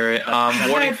 I can hear it.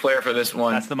 Warning flare for this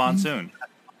one. That's the monsoon.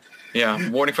 Yeah,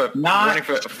 warning flare.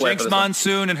 Jinx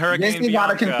Monsoon and Hurricane This is out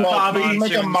of Bianca. control. Bobby,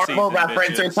 make a Monsoon Marvel season,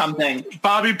 reference bitches. or something.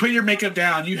 Bobby, put your makeup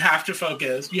down. You have to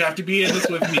focus. You have to be in this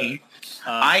with me.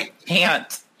 I can't.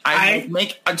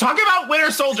 Talk about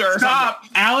Winter Soldier or Stop.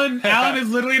 Alan is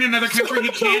literally in another country. He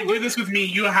can't do this with me.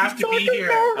 You have to be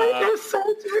here.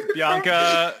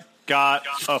 Bianca got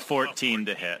a 14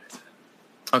 to hit.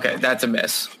 Okay, that's a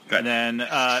miss. And then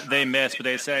they miss, but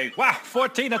they say, wow,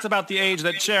 14, that's about the age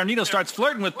that Sharon Needle starts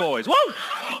flirting with boys. Woo!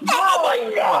 Oh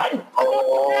my god!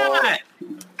 Oh my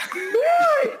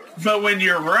god! But when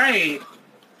you're right,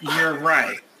 you're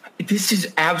right. This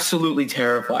is absolutely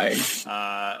terrifying.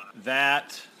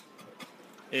 That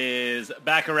is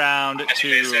back around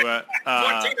to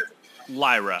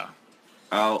Lyra.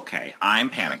 Okay, I'm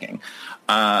panicking.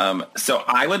 So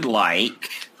I would like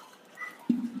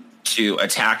to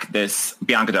attack this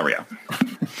Bianca Del Rio.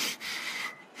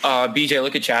 BJ,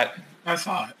 look at chat. I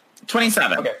saw it.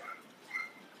 27. Okay.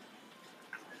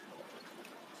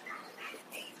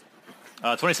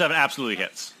 27 absolutely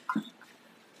hits.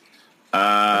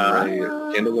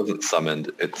 Candle wasn't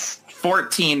summoned. It's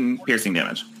 14 piercing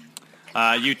damage.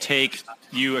 You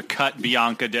cut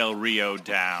Bianca Del Rio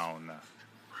down.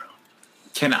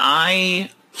 Can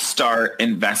I start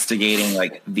investigating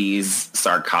like these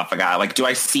sarcophagi? Like, do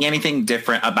I see anything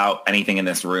different about anything in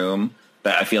this room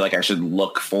that I feel like I should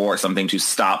look for something to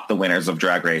stop the winners of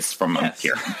Drag Race from up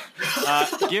here?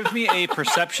 Give me a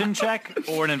perception check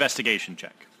or an investigation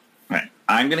check. All right.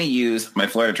 I'm going to use my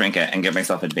Florida Trinket and give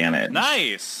myself advantage.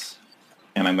 Nice.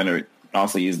 And I'm going to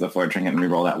also use the Florida Trinket and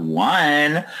reroll that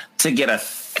 1 to get a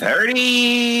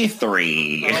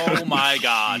 33. Oh my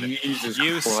god. Jesus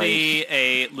You Christ. see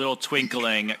a little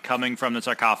twinkling coming from the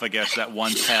sarcophagus that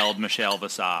once held Michelle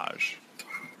Visage.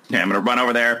 Yeah, I'm going to run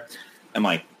over there and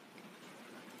like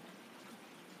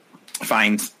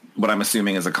find what I'm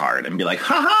assuming is a card and be like,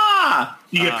 ha-ha!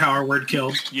 You get power word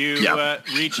killed. You Yeah.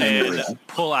 reach in,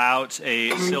 pull out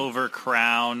a silver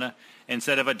crown.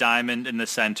 Instead of a diamond in the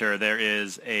center, there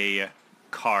is a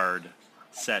card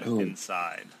set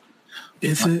inside.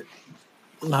 Is it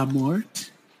La Morte?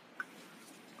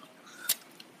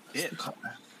 It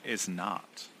is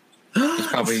not.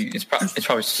 It's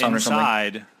probably sun or something.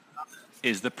 Inside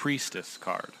is the priestess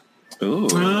card. Ooh.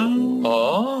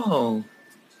 Oh.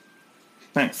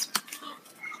 Nice.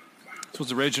 This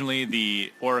was originally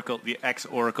the oracle, the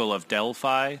ex-oracle of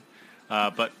Delphi,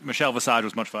 But Michelle Visage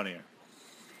was much funnier.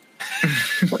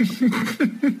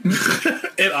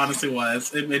 It honestly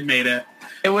was. It made it.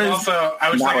 It was Also, I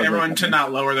would that like was everyone really to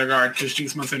not lower their guard because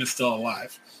Jinx Monsoon is still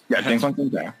alive. Yeah, Jinx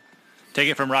Monsoon's there. Take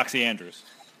it from Roxy Andrews.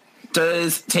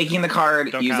 Does taking the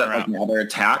card Don't use count it her like out. another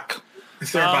attack?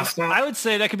 Is there a bus stop? I would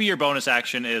say that could be your bonus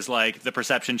action is like the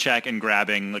perception check and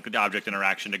grabbing like the object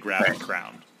interaction to grab the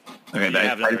crown. Okay, You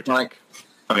have another attack.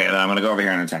 okay, then I'm gonna go over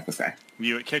here and attack this guy.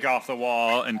 You would kick off the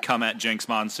wall and come at Jinx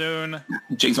Monsoon.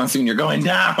 Jinx Monsoon, you're going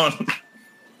down.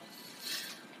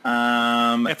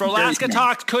 If Alaska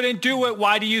Talks couldn't do it,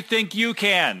 why do you think you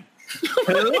can?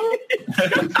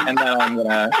 And then I'm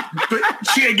gonna. But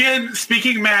she again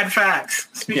speaking mad facts.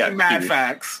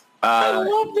 Facts. I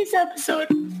love this episode.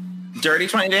 Dirty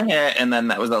 20 to hit, and then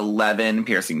that was 11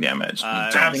 piercing damage. Don't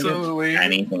think there's Absolutely.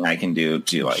 anything I can do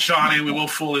to like. Shawnee, we will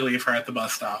fully leave her at the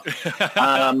bus stop.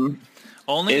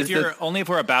 Only Is if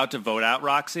we're about to vote out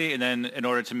Roxy, and then in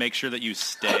order to make sure that you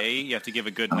stay, you have to give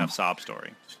a good enough sob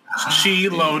story. She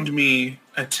loaned me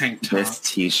a tank top. This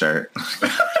T-shirt.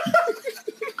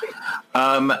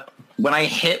 When I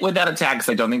hit with that attack, because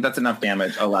I don't think that's enough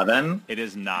damage. 11. It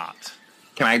is not.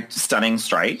 Can I stunning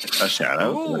strike a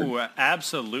shadow? Ooh,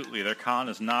 absolutely. Their con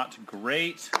is not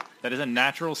great. That is a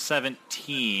natural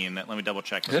 17. Let me double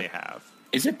check what they have.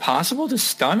 Is it possible to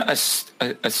stun a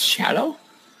shadow?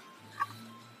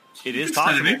 It is It's not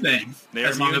possible. anything. They are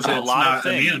As long immune as to a it's lot not of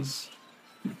things.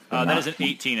 That is an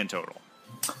 18 in total.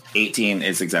 18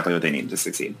 is exactly what they need to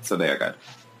succeed, so they are good.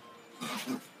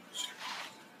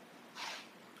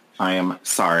 I am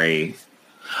sorry.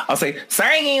 I'll say,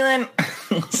 sorry, Galen.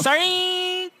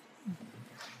 Sorry.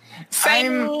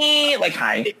 Sorry. Like,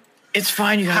 hi. It's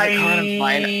fine. You got a con. I'm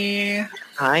fine.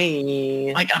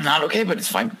 Hi. Like, I'm not okay, but it's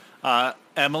fine.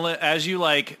 Emily, as you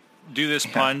like do this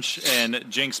punch and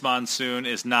Jinx Monsoon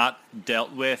is not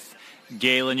dealt with,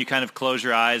 Galen, you kind of close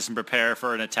your eyes and prepare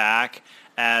for an attack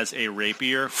as a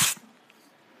rapier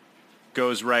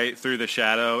goes right through the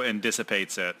shadow and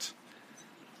dissipates it.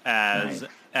 As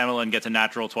Emmeline gets a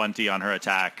natural 20 on her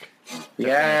attack.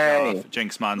 Yay.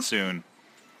 Jinx Monsoon.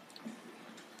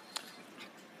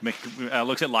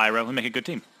 Looks at Lyra. We'll make a good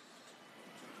team.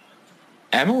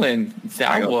 Emmeline,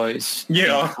 that was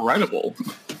incredible.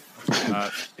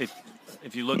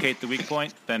 If you locate the weak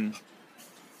point, then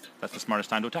that's the smartest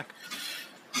time to attack.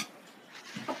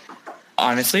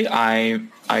 Honestly, I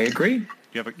agree.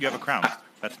 You have a crown.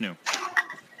 That's new.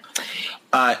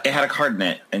 It had a card in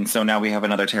it, and so now we have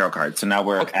another tarot card. So now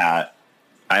we're at,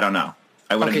 I don't know.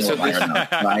 I wouldn't know what Lyra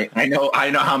knows. I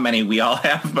know how many we all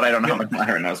have, but I don't know how many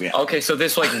Lyra knows we have. Okay, so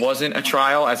this like wasn't a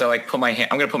trial. As I like put my hand,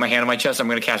 I'm gonna put my hand on my chest. I'm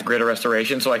gonna cast Greater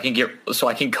Restoration so I can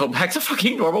go back to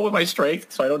fucking normal with my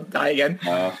strength, so I don't die again.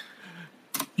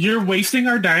 You're wasting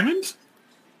our diamond?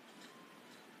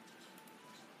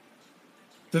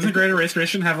 Doesn't Greater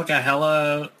Restoration have like a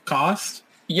hella cost?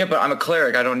 Yeah, but I'm a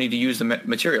cleric. I don't need to use the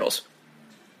materials.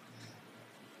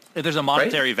 If there's a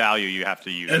monetary value, you have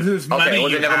to use. If there's Okay, money, well,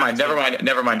 you then never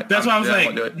have mind. to. That's why I was I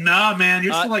won't do like, it. nah, man,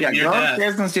 you're still like near go death.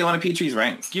 upstairs and steal one of Petrie's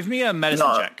rings. Give me a medicine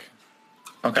check,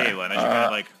 Okay. Galen. As you kind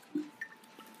of like.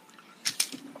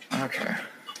 Okay.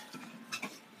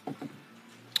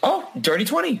 Oh, dirty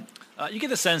 20. You get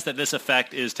the sense that this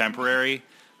effect is temporary.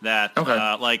 That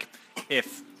like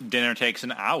if dinner takes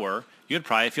an hour, you'd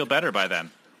probably feel better by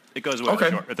then. It goes away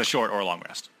with a short or a long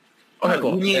rest. Okay,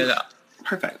 cool.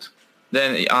 Perfect.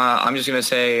 Then I'm just gonna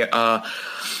say.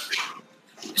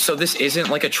 So this isn't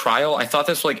like a trial. I thought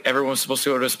this like everyone was supposed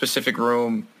to go to a specific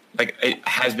room. Like it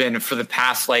has been for the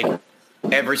past like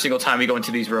every single time we go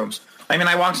into these rooms. I mean,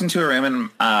 I walked into a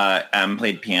room and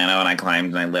played piano, and I climbed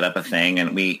and I lit up a thing,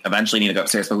 and we eventually need to go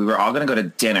upstairs, but we were all going to go to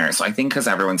dinner. So I think because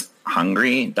everyone's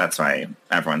hungry, that's why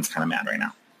everyone's kind of mad right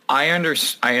now. I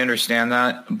understand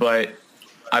that, but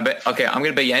I'm going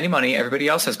to bet you any money. Everybody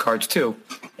else has cards too.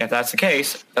 If that's the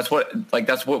case, that's what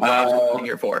I was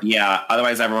here for. Yeah.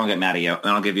 Otherwise, everyone will get mad at you, and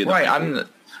I'll give you the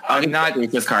I'm not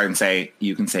this card and say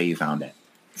you can say you found it.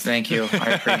 Thank you.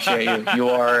 I appreciate you. You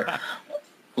are.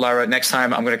 Lyra, next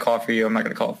time I'm going to call for you. I'm not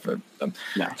going to call for them.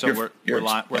 Yeah. So we're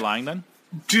lying then?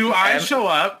 Do I show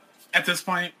up at this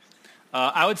point?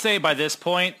 I would say by this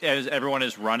point, as everyone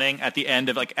is running, at the end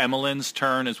of like Emmeline's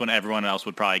turn is when everyone else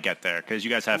would probably get there. Because you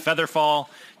guys have Featherfall.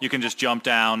 You can just jump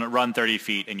down, run 30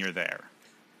 feet, and you're there.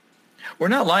 We're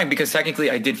not lying because technically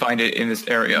I did find it in this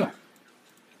area.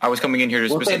 I was coming in here to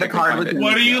specifically find it.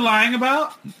 What are you lying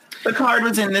about? The card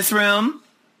was in this room.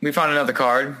 We found another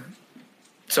card.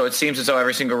 So it seems as though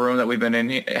every single room that we've been in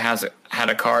has had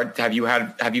a card. Have you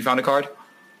found a card?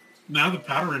 No, the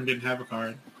powder room didn't have a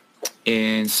card.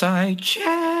 Inside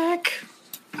check.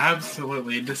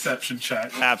 Absolutely. Deception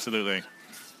check. Absolutely.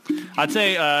 I'd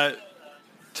say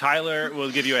Tyler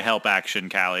will give you a help action,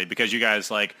 Callie, because you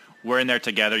guys we're in there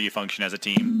together. You function as a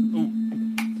team.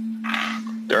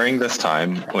 Ooh. During this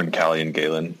time, when Callie and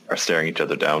Galen are staring each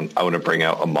other down, I want to bring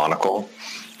out a monocle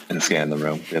and scan the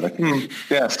room. They're like,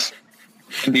 yes,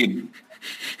 indeed.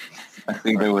 I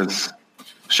think there was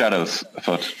shadows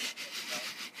afoot.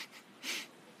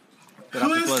 It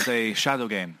was a shadow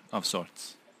game of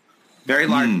sorts. Very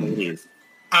large ladies.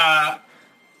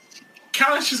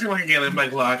 Callie's just gonna look at Galen and be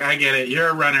like, look, I get it. You're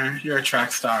a runner. You're a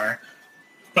track star.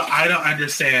 But I don't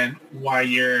understand why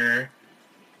you're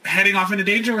heading off into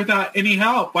danger without any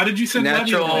help. Why did you send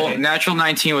Natural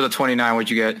 19 with a 29. What'd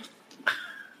you get?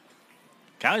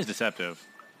 Callie's deceptive.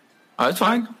 Oh, that's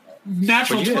fine.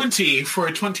 Natural 20 for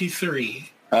a 23.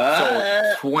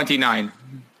 So 29.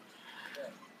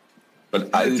 But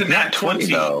it's a nat 20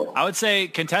 though. I would say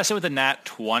contested with a nat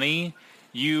 20.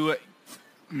 You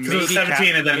maybe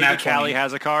 17 and then maybe nat 20. Callie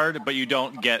has a card, but you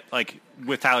don't get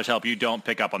with Tyler's help. You don't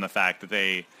pick up on the fact that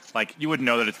they you wouldn't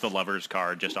know that it's the lover's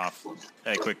card just off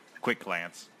a quick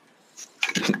glance.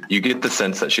 You get the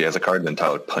sense that she has a card, and then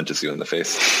Tyler punches you in the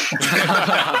face.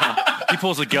 He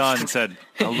pulls a gun and said,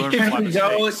 "I'll learn from my Can we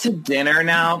go mistakes." to dinner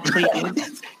now,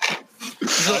 please?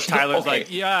 Tyler's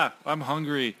yeah, I'm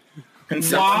hungry.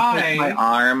 Why? My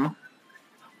arm.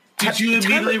 Did you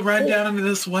immediately run down into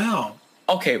this well?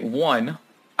 Okay, one,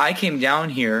 I came down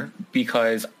here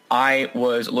because I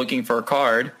was looking for a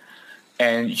card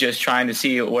and just trying to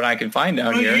see what I could find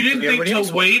down here. You didn't think Everybody else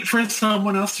to wait for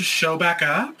someone else to show back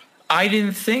up? I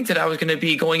didn't think that I was going to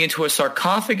be going into a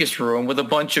sarcophagus room with a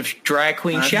bunch of drag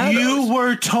queen shadows. You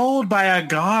were told by a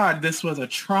god this was a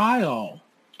trial.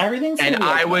 Everything's and gonna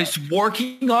be I okay. was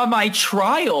working on my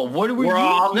trial. What are we We're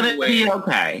all doing? gonna be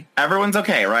okay. Everyone's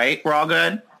okay, right? We're all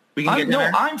good. We can get No,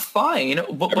 dinner. I'm fine.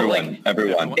 But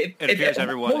Everyone. It appears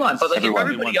everyone. Hold on, but if everyone.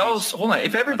 everybody else,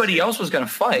 if everybody else was going to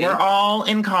fight, We're all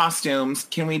in costumes.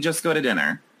 Can we just go to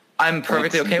dinner? I'm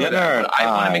perfectly okay with that. But I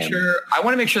want to make sure. I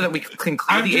want to make sure that we can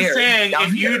clear I'm the just air. saying, down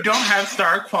if here. you don't have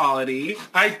star quality,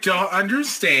 I don't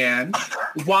understand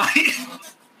why.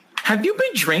 Have you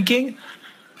been drinking?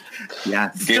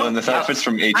 Yes. Galen, this outfit's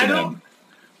from H&M.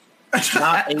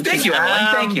 Thank you,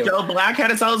 Ellen. Thank you. Joe Black had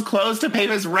to sell his clothes to pay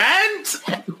his rent.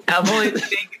 Emily,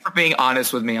 thank you for being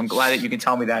honest with me. I'm glad that you can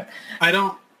tell me that. I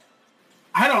don't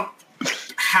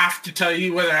have to tell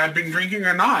you whether I've been drinking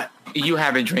or not. You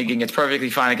have been drinking. It's perfectly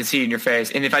fine. I can see it in your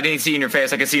face. And if I didn't see it in your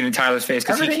face, I can see it in Tyler's face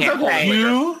because he Everything's can't hold okay. liquor.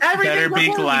 You Everything's better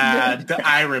be okay. glad that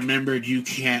I remembered you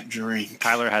can't drink.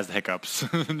 Tyler has the hiccups.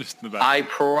 Just in the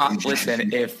back.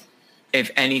 Listen, if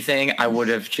anything, I would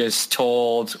have just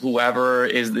told whoever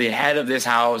is the head of this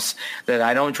house that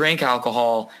I don't drink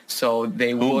alcohol, so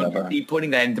they would be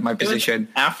putting that into my position.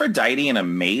 Aphrodite in a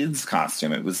maid's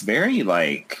costume. It was very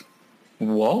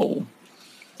Whoa.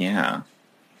 yeah.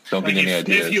 Don't get any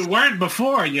ideas. If you weren't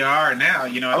before, you are now.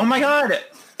 You know. Oh my God.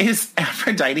 Is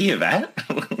Aphrodite Yvette?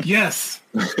 Yes.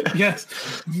 Yes.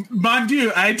 Mon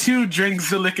Dieu, I too drink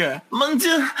the liquor. Mon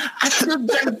Dieu, I still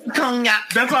drink cognac.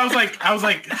 That's why I was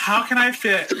like, how can I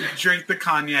drink the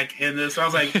cognac in this? I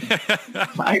was like,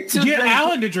 get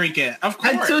Alan to drink it. Of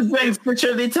course. I too drink for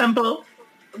Shirley Temple.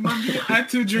 I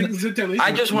too drink the delicious.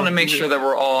 I just want to make sure that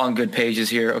we're all on good pages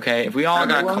here, okay? If we all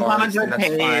got Everyone's on a cards, good then that's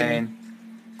page. fine.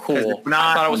 Cool. If not,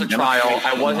 I thought it was a then trial. okay,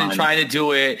 I wasn't come on. trying to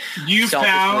do it You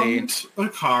selfishly. found a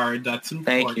card. That's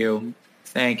important. Thank you.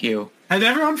 Thank you. Has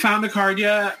everyone found a card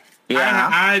yet?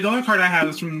 Yeah. The only card I have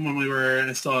is from when we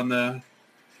were still in the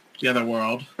other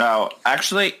world. Oh,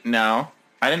 actually, no.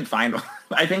 I didn't find one.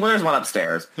 I think there's one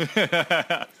upstairs.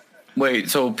 Wait,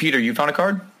 so Peter, you found a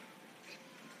card?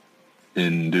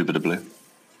 Indubitably.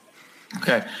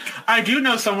 Okay. I do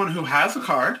know someone who has a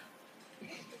card.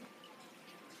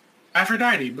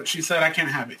 Aphrodite, but she said I can't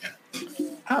have it yet.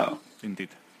 Oh. Indeed.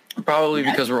 Probably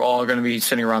because we're all going to be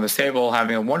sitting around this table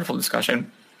having a wonderful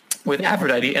discussion with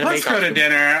Aphrodite and a Let's go to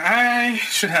dinner. I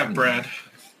should have bread.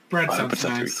 Bread sounds 100%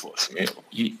 nice. course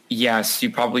meal. Yes, you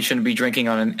probably shouldn't be drinking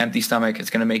on an empty stomach. It's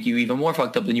going to make you even more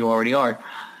fucked up than you already are.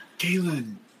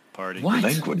 Galen, Party. What?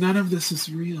 Language. none of this is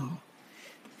real.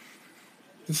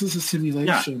 This is a Yeah.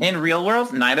 simulation. In real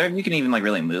world, neither of you can even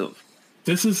really move.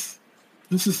 This is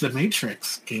the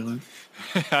Matrix, Galen.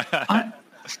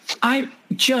 I'm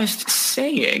just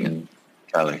saying.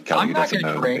 Callie I'm not doesn't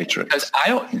going to know drink Matrix. because I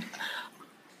don't...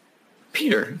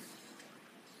 Peter,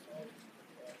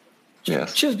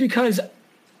 Yes. just because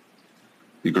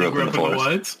You grew up in the forest.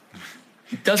 woods.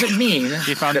 doesn't mean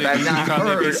He found that I've not a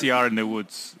heard... VCR in the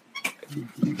woods.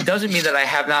 Doesn't mean that I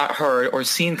have not heard or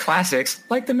seen classics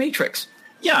like The Matrix.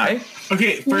 Yeah. Okay?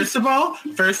 Okay, first of all,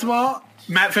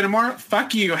 Matt Fenimore,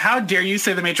 fuck you. How dare you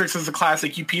say The Matrix is a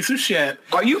classic, you piece of shit.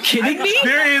 Are you kidding me?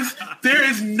 There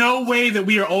is no way that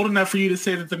we are old enough for you to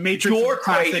say that The Matrix is a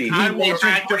classic. Crazy. I will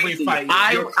actively fight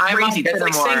you. I'm crazy. That's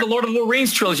like saying the Lord of the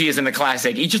Rings trilogy isn't a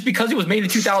classic. Just because it was made in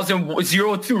 2000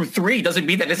 through 3 doesn't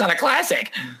mean that it's not a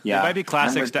classic. Yeah. It might be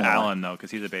classics to Alan, though,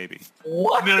 because he's a baby.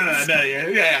 What? No.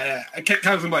 Yeah. I can't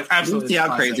count them like absolutely. See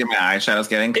how crazy my eyeshadow's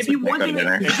getting? If you want to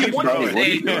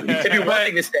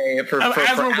stay for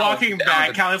as we're walking Alan,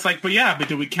 back, Callie's like, but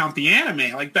do we count the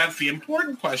anime? Like, that's the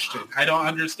important question. I don't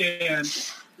understand.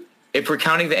 If we're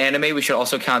counting the anime, we should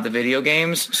also count the video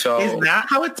games. So is that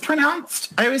how it's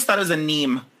pronounced? I always thought it was a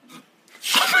Neem.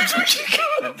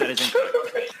 That is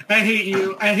incorrect. I hate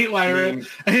you. I hate Lyra.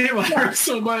 I hate Lyra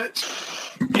so much.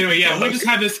 Anyway, we just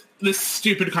had this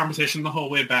stupid conversation the whole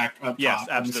way back up Yes, top.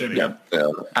 absolutely. Yep.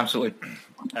 Absolutely.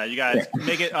 You guys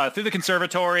make it through the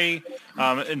conservatory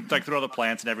and through all the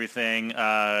plants and everything.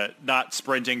 Not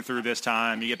sprinting through this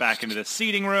time. You get back into the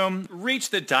seating room. Reach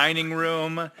the dining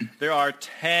room. There are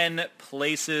 10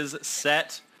 places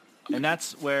set, and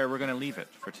that's where we're going to leave it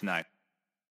for tonight.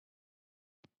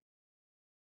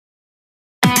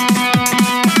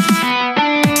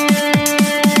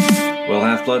 Well,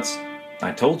 Half-Bloods,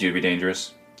 I told you it'd be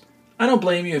dangerous. I don't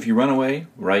blame you if you run away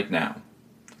right now.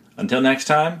 Until next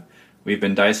time, we've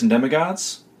been Dice and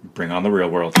Demigods. Bring on the real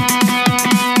world.